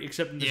Jury,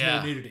 except there's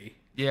no nudity.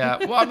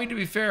 Yeah. Well, I mean, to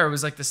be fair, it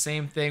was like the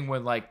same thing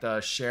when like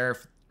the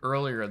sheriff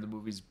earlier in the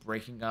movie's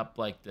breaking up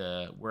like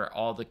where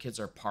all the kids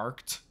are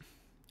parked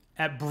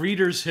at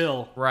Breeders'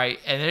 Hill, right?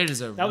 And it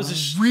is a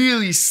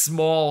really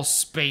small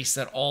space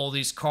that all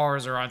these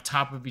cars are on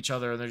top of each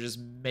other and they're just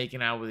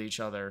making out with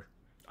each other.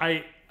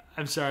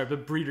 I'm sorry,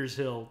 but Breeders'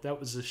 Hill, that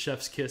was a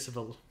chef's kiss of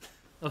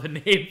a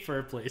name for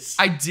a place.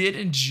 I did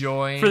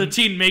enjoy for the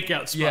teen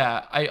makeout spot.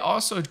 Yeah, I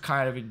also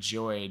kind of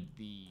enjoyed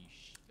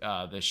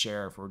the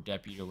sheriff or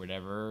deputy or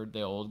whatever,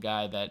 the old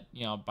guy that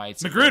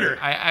bites Magruder.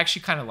 I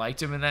actually kind of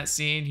liked him in that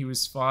scene. He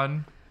was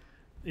fun.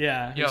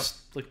 Yeah, he's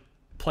like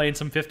playing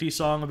some 50s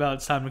song about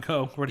it's time to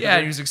go.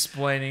 Yeah, he was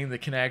explaining the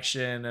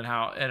connection and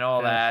how and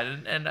all that,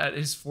 and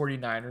his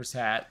 49ers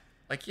hat.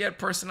 Like he had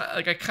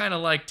like I kind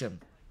of liked him.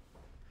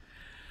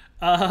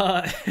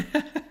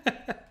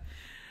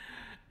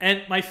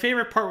 And my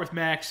favorite part with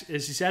Max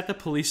is he's at the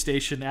police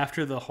station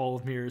after the Hall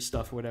of Mirrors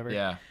stuff or whatever.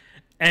 Yeah.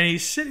 And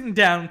he's sitting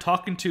down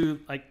talking to,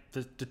 like,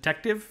 the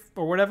detective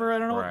or whatever. I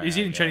don't know. Right, he's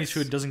eating Chinese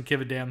food, doesn't give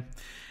a damn.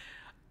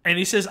 And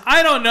he says,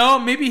 I don't know.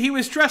 Maybe he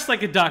was dressed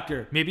like a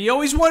doctor. Maybe he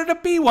always wanted to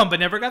be one, but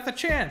never got the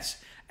chance.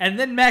 And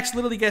then Max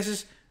literally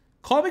guesses,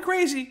 call me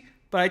crazy,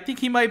 but I think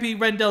he might be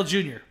Rendell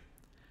Jr.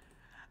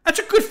 That's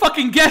a good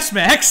fucking guess,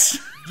 Max.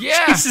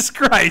 Yeah. Jesus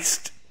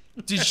Christ.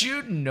 Did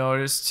you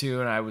notice, too,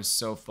 and I was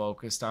so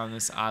focused on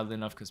this, oddly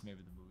enough, because maybe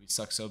the movie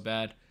sucks so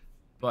bad,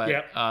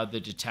 but the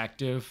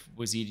detective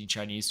was eating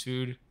Chinese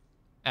food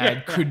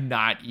and could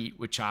not eat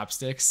with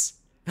chopsticks.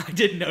 I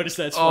didn't notice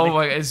that. Oh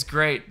my, it's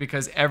great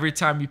because every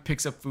time he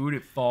picks up food,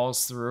 it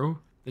falls through.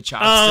 the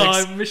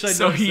chopsticks. Oh, I wish I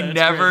so noticed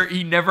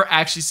he never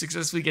actually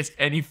successfully gets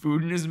any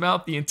food in his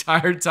mouth the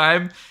entire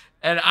time.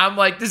 And I'm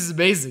like, this is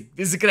amazing.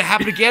 Is it gonna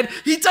happen again?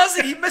 He does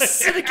it. He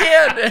misses it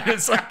again. And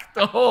it's like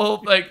the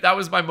whole that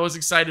was my most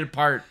excited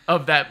part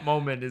of that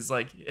moment is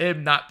like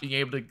him not being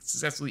able to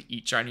successfully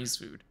eat Chinese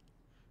food.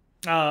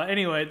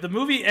 Anyway, the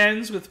movie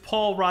ends with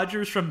Paul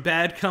Rogers from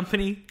Bad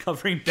Company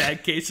covering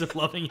Bad Case of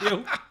Loving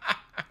You.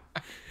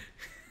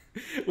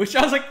 Which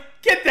I was like,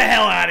 get the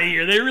hell out of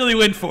here. They really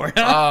went for it.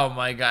 Huh? Oh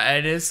my God.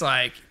 And it's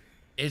like,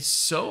 it's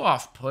so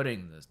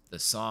off-putting, the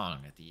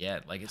song at the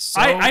end. Like, it's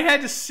so... I had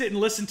to sit and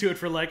listen to it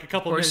for like a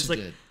couple of minutes. Like,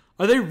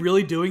 are they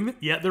really doing that?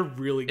 Yeah, they're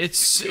really It's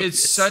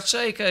such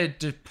like a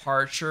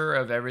departure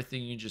of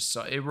everything you just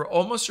saw. It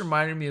almost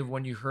reminded me of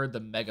when you heard the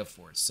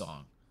Megaforce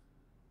song.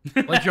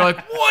 Like, you're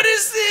like, what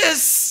is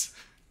this?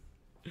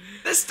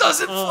 This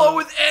doesn't flow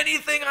with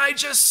anything I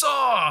just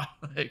saw.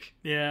 Like,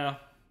 yeah.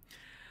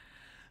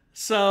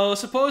 So,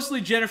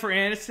 supposedly Jennifer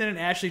Aniston and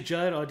Ashley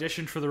Judd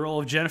auditioned for the role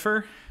of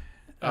Jennifer.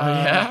 Oh,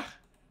 yeah?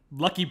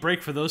 Lucky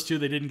break for those two,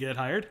 they didn't get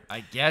hired. I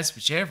guess,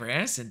 but Jennifer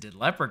Aniston did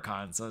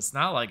Leprechaun, so it's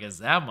not like it's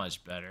that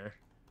much better.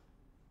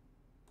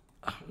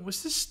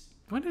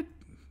 When did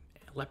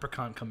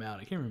Leprechaun come out?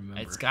 I can't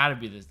remember. It's got to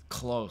be this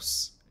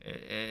close.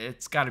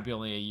 It's got to be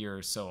only a year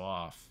or so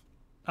off.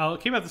 Oh,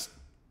 it came out this...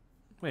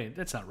 Wait,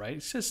 that's not right.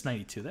 It says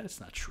 92.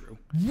 That's not true.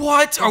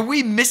 What? Are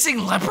we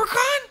missing Leprechaun?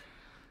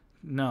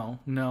 No.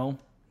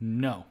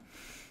 You're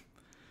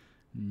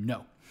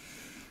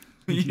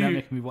not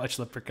making me watch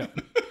Leprechaun.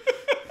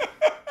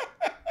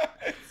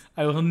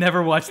 I will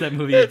never watch that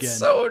movie again. It's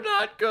so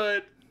not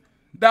good.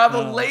 Now,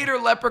 the later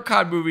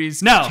Leprechaun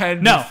movies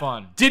can be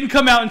fun. Didn't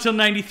come out until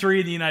 93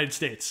 in the United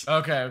States.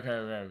 Okay.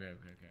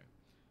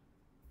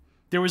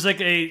 There was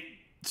like a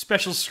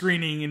special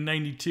screening in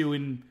 92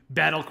 in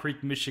Battle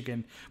Creek,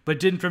 Michigan, but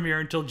didn't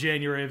premiere until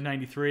January of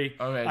 93.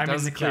 Okay, I'm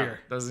in the clear.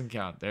 Doesn't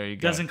count. There you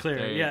go. Doesn't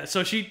clear. Yeah,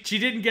 so she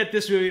didn't get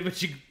this movie, but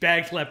she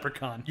bagged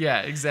Leprechaun.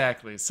 Yeah,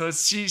 exactly. So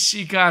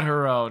she got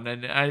her own,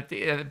 and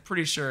I'm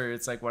pretty sure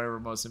it's like one of her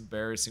most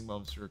embarrassing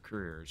moments of her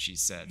career. She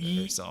said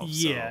herself.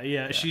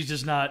 Yeah. She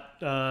does not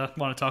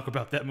want to talk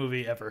about that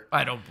movie ever.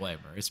 I don't blame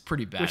her. It's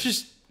pretty bad.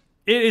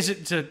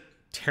 It's a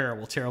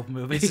terrible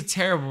movie. It's a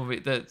terrible movie.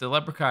 The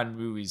Leprechaun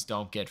movies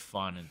don't get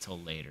fun until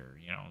later,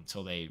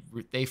 until they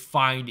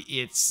find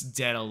its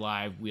Dead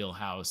Alive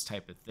wheelhouse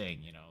type of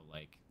thing,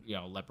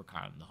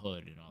 Leprechaun in the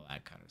Hood and all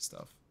that kind of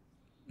stuff.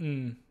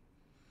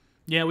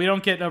 Yeah, we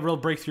don't get a real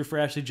breakthrough for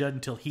Ashley Judd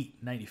until Heat,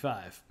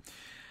 95.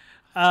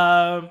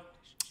 And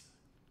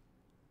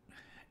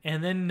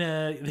then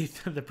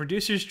the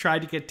producers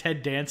tried to get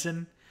Ted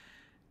Danson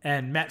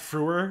and Matt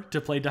Frewer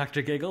to play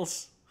Dr.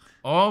 Giggles.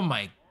 Oh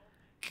my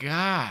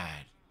God.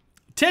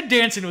 Ted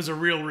Danson was a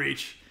real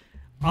reach.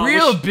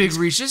 Big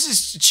reach.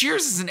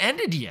 Cheers isn't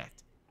ended yet.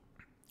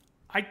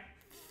 I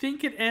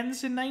think it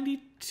ends in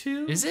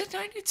 92. Is it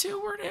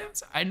 92 where it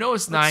ends? I know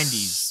it's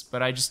 90s,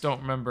 but I just don't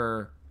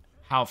remember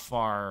how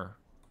far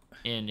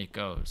in it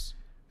goes.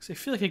 I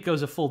feel like it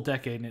goes a full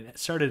decade, and it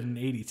started in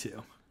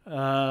 82.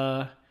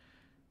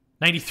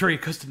 93,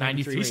 it goes to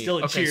 93. He's still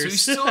in Cheers. So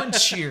he's still in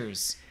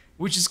Cheers,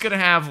 which is going to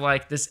have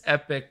like this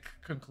epic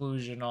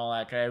conclusion, all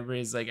that.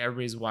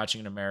 Everybody's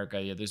watching in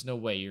America. Yeah, there's no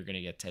way you're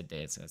gonna get Ted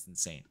Danson. That's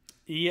insane.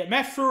 Yeah,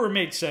 Matt Frewer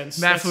made sense.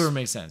 Frewer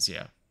makes sense.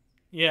 Yeah.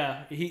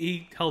 Yeah,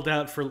 he held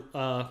out for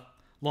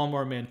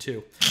Lawnmower Man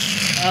 2.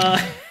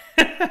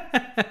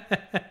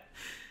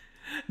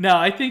 No,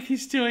 I think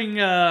he's doing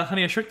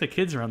Honey, I Shrunk the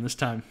Kids around this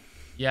time.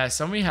 Yeah,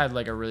 somebody had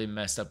like a really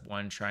messed up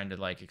one trying to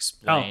like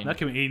explain. Oh, that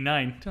came in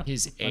 89.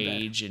 His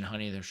age in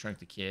Honey, I Shrunk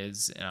the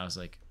Kids, and I was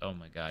like, oh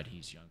my God,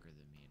 he's younger than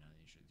me in Honey,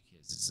 I Shrunk the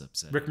Kids. This is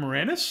upsetting. Rick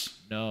Moranis?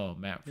 No,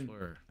 Matt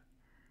Frewer.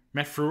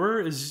 Matt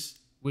Frewer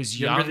was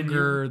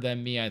younger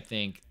than me, I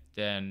think,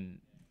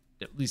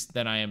 at least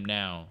than I am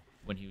now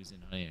when he was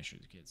in Honey, I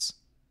Shrunk the Kids.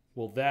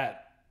 Well,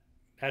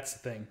 that's the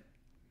thing.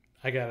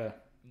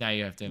 Now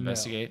you have to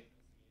investigate.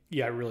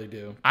 Yeah, I really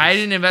do. I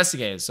didn't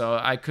investigate it, so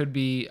I could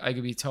be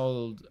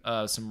told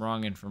some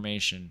wrong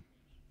information.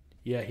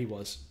 Yeah, he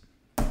was.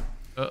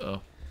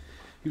 Uh-oh.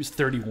 He was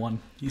 31.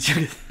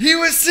 He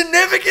was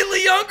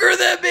significantly younger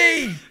than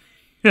me.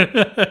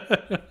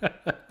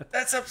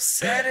 That's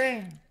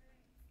upsetting.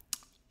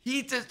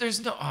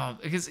 There's no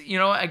because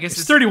I guess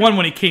it's 31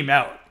 when he came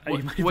out.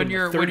 When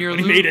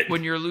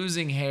you're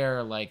losing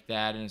hair like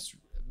that, and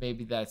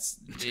maybe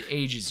it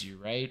ages you,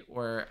 right?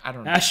 Or I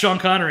don't know. That's Sean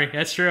Connery.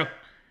 That's true.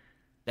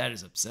 That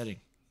is upsetting.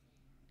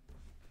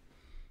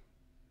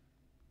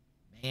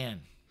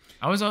 Man,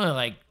 I was only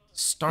like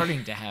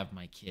starting to have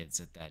my kids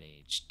at that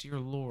age. Dear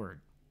Lord.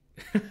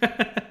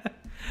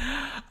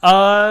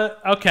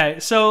 Okay,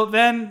 so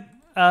then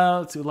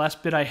the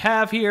last bit I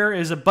have here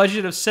is a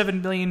budget of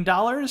 $7 million.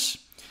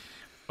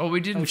 Oh,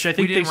 we didn't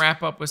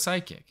wrap up with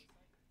Sidekick.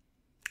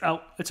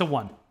 Oh, it's a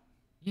 1.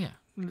 Yeah.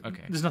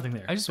 Okay. There's nothing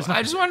there. I just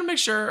wanted to make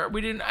sure we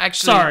didn't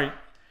actually. Sorry.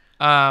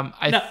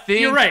 I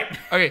think you're right.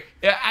 Okay.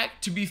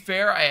 To be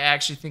fair, I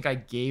actually think I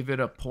gave it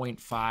a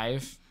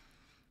 0.5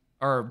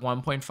 or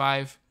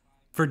 1.5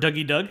 for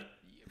Dougie Doug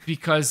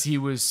because he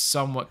was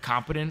somewhat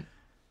competent.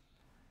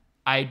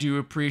 I do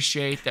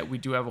appreciate that we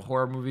do have a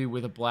horror movie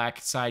with a black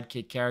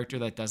sidekick character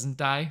that doesn't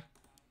die.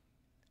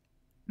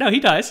 No, he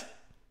dies.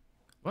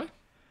 What?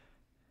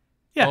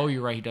 Yeah. Oh,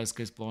 you're right. He does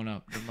get blown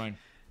up. Never mind.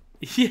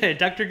 Yeah,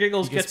 Dr.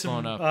 Giggles gets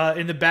him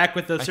in the back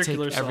with the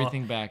circular saw. I take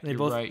everything back.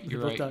 You're right. You're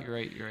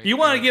right. You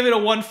want to give it a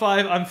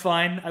 1.5? I'm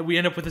fine. We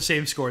end up with the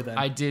same score then.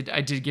 I did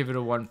give it a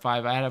 1.5.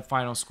 I had a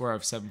final score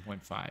of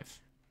 7.5.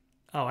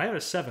 Oh, I had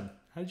a 7.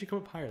 How did you come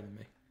up higher than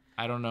me?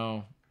 I don't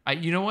know.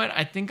 You know what?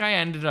 I think I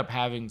ended up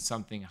having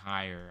something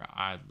higher,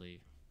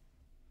 oddly.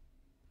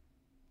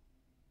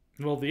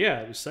 Well,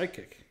 yeah, it was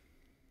sidekick.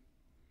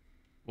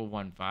 Well,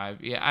 1.5.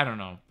 Yeah, I don't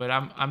know, but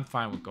I'm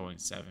fine with going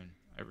 7.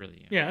 I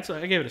really am. Yeah,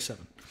 I gave it a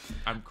 7.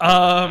 I'm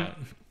cool with that.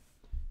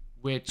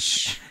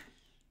 Which,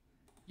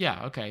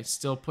 yeah, okay,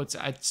 still puts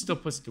it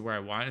to where I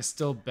want. It's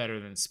still better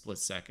than Split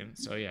Second.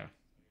 So yeah.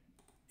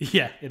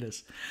 Yeah, it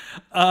is.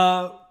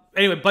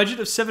 Anyway, budget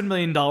of $7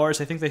 million. I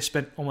think they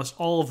spent almost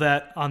all of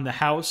that on the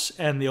house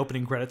and the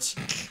opening credits,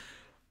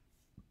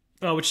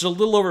 which is a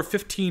little over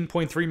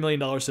 $15.3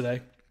 million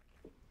today.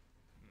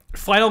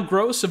 Final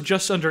gross of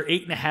just under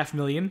 $8.5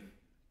 million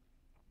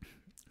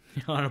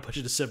on a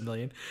budget of $7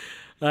 million.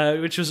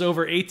 Which was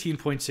over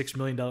 $18.6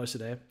 million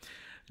today.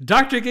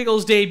 Dr.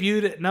 Giggles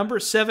debuted at number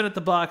 7 at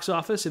the box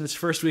office in its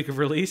first week of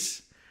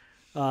release.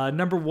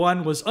 Number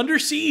 1 was Under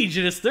Siege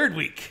in its third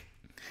week.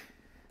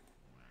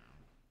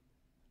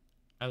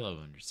 I love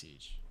Under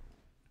Siege.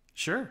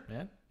 Sure,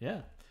 man.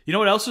 Yeah. You know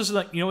what else was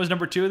was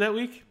number 2 that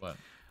week? What?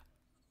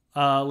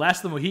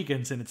 Last of the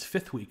Mohicans in its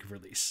 5th week of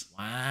release.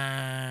 Wow. Okay.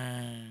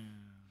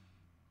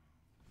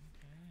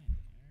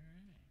 All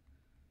right.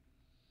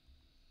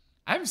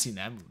 I haven't seen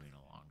that movie in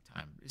a long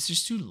time. It's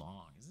just too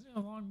long. Isn't it a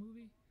long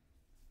movie?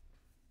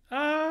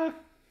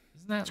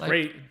 Isn't that like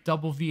great.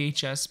 Double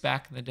VHS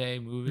back in the day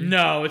movie?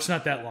 No, it's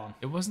not that long.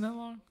 It wasn't that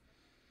long?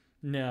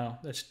 No,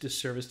 that's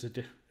disservice to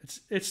do.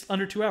 It's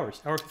under 2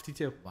 hours. Hour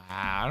 52. Wow,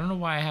 I don't know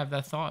why I have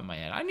that thought in my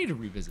head. I need to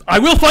revisit that. I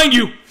will find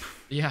you!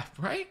 Yeah,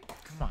 right?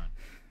 Come on.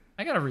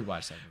 I gotta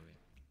rewatch that movie.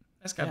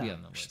 That's gotta be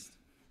on the list.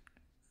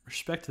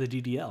 Respect to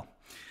the DDL.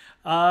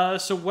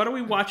 So what are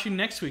we watching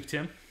next week,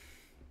 Tim?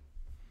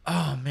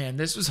 Oh, man,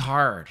 this was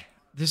hard.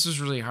 This was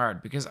really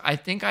hard because I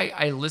think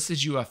I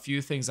listed you a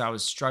few things I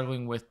was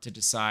struggling with to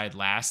decide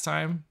last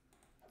time.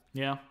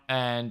 Yeah.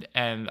 And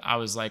I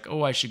was like,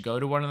 oh, I should go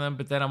to one of them.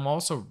 But then I'm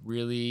also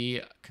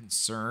really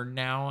concerned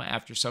now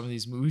after some of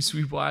these movies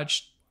we've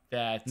watched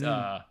that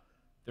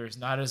there's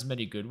not as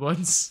many good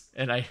ones.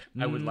 And I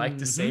would like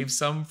to save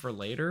some for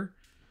later.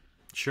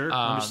 Sure.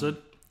 Understood.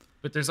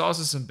 But there's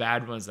also some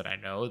bad ones that I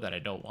know that I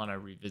don't want to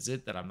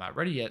revisit that I'm not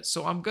ready yet.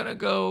 So I'm going to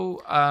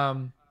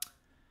go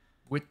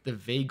with The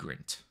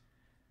Vagrant.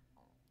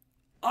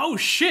 Oh,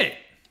 shit.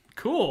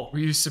 Cool. Were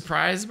you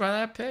surprised by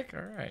that pick? All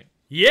right.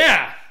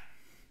 Yeah.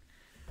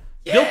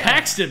 Bill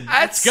Paxton.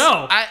 Let's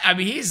go. I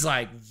mean, he's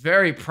like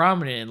very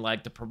prominent in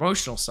like the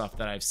promotional stuff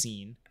that I've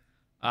seen.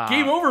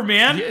 Game over,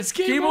 man. Yeah, it's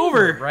game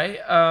over, right?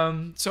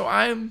 So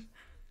I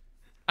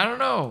don't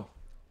know.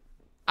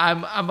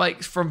 I'm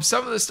like, from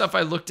some of the stuff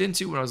I looked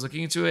into when I was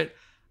looking into it,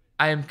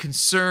 I am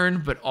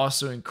concerned, but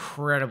also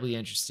incredibly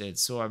interested.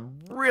 So I'm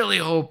really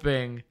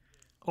hoping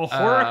a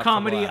horror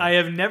comedy I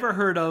have never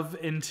heard of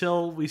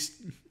until we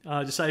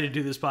decided to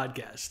do this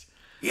podcast.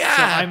 Yeah,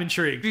 so I'm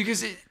intrigued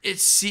because it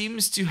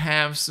seems to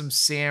have some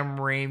Sam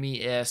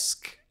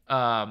Raimi-esque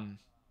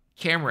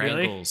camera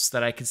angles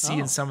that I can see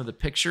in some of the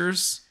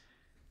pictures.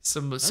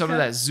 Some of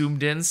that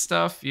zoomed in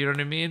stuff. You know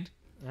what I mean?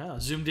 Yeah,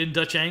 zoomed in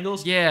Dutch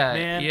angles. Yeah,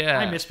 man. Yeah.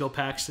 I miss Bill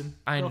Paxton.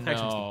 Bill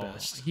Paxton's the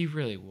best. He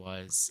really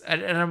was,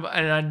 and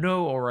I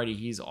know already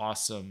he's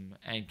awesome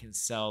and can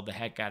sell the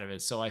heck out of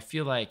it. So I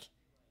feel like,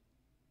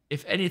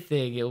 if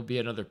anything, it will be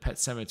another Pet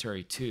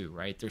Sematary 2,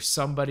 right? There's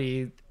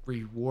somebody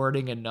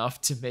rewarding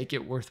enough to make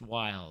it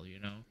worthwhile, you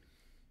know?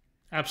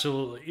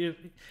 Absolutely.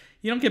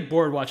 You don't get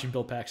bored watching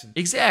Bill Paxton.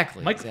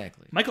 Exactly.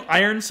 Michael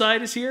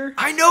Ironside is here.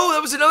 I know.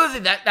 That was another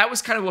thing. That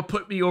was kind of what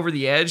put me over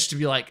the edge to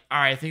be like, all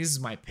right, I think this is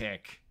my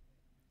pick.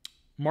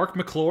 Mark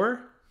McClure.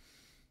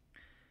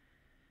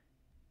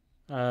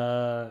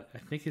 I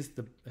think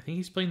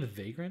he's playing the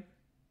Vagrant.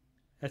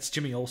 That's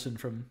Jimmy Olsen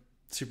from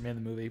Superman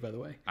the movie, by the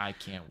way. I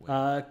can't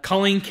wait.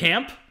 Colleen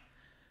Camp.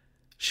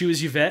 She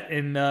was Yvette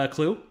in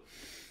Clue.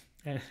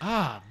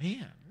 Ah,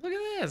 man. Look at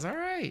this. All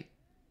right.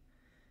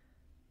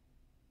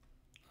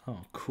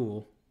 Oh,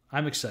 cool.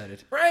 I'm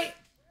excited. Right?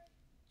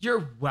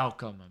 You're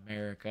welcome,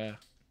 America.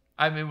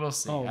 I mean, we'll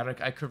see. Oh.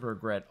 I could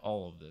regret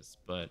all of this,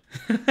 but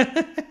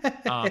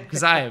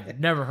because I have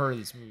never heard of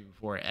this movie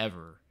before,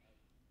 ever.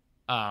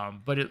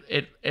 But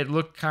it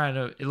looked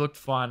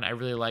fun. I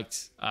really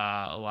liked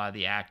a lot of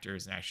the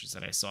actors and actresses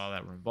that I saw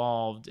that were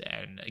involved.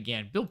 And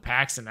again, Bill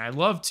Paxton, I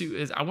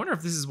wonder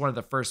if this is one of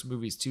the first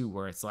movies too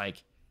where it's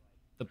like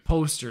the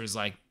poster is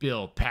like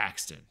Bill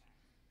Paxton.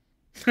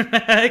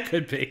 It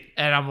could be.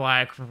 And I'm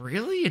like,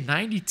 really? In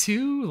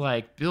 92?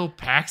 Like Bill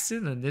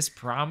Paxton and this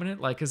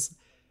prominent? Like, cause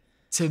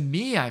to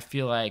me, I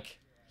feel like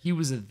he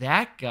was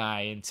that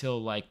guy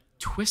until like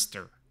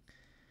Twister.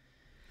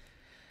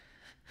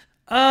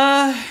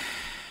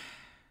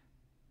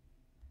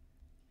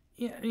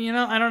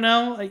 Yeah, I don't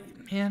know.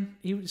 Like, man,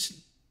 he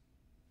was.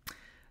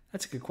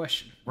 That's a good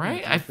question.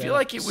 Right? I feel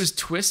like it was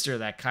Twister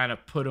that kind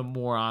of put him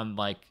more on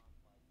like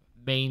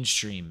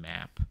mainstream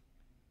map.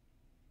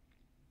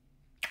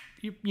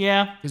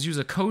 Yeah, because he was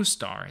a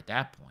co-star at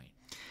that point.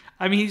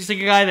 I mean, he's the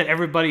guy that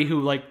everybody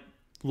who like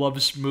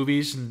loves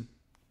movies and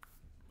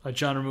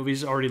genre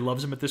movies already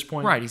loves him at this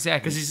point. Right?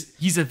 Exactly. Because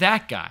he's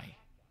that guy.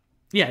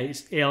 Yeah,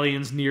 he's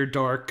Aliens, Near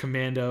Dark,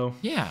 Commando.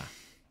 Yeah. I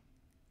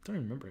don't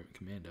even remember him.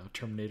 Commando,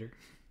 Terminator.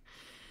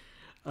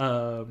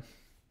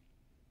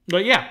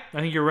 But yeah, I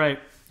think you're right.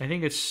 I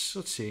think it's,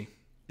 let's see.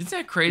 Isn't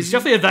that crazy? He's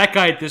definitely that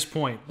guy at this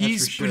point. But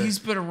he's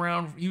been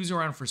around. He was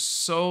around for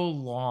so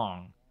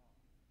long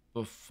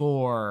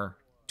before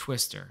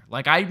Twister.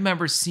 Like, I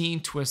remember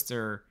seeing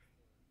Twister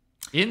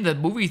in the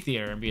movie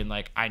theater and being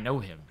like, I know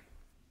him.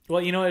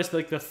 Well, it's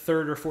like the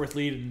third or fourth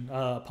lead in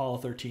Apollo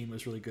 13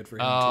 was really good for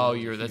him. Oh,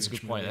 that's a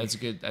good point. That's a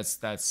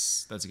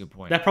good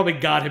point. That probably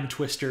got him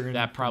Twister.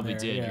 That probably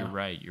did. Yeah.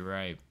 You're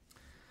right.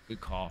 Good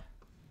call.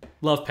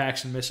 Love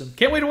Paxton, miss him.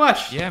 Can't wait to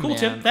watch. Yeah, cool, man.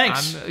 Tim.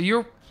 Thanks.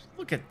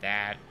 Look at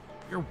that.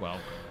 You're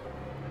welcome.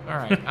 All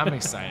right, I'm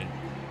excited.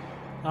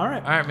 All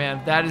right,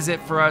 man. That is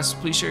it for us.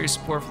 Please share your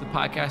support for the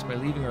podcast by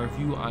leaving a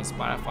review on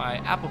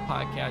Spotify, Apple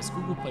Podcasts,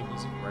 Google Play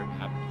Music, wherever you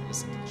happen to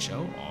listen to the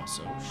show.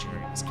 Also,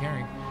 sharing is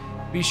caring.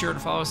 Be sure to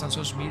follow us on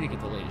social media to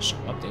get the latest show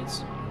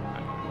updates.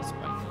 By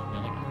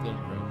emailing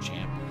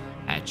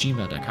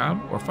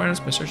filmbrochamp@gmail.com or find us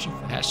by searching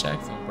for the hashtag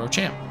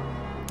filmbrochamp.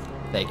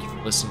 Thank you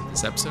for listening to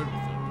this episode of the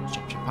Film Bro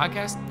Champ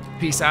Podcast.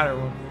 Peace out,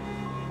 everyone.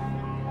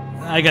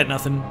 I got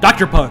nothing.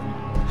 Dr. Pun.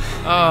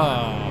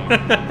 Oh,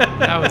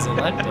 that was a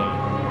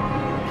letdown.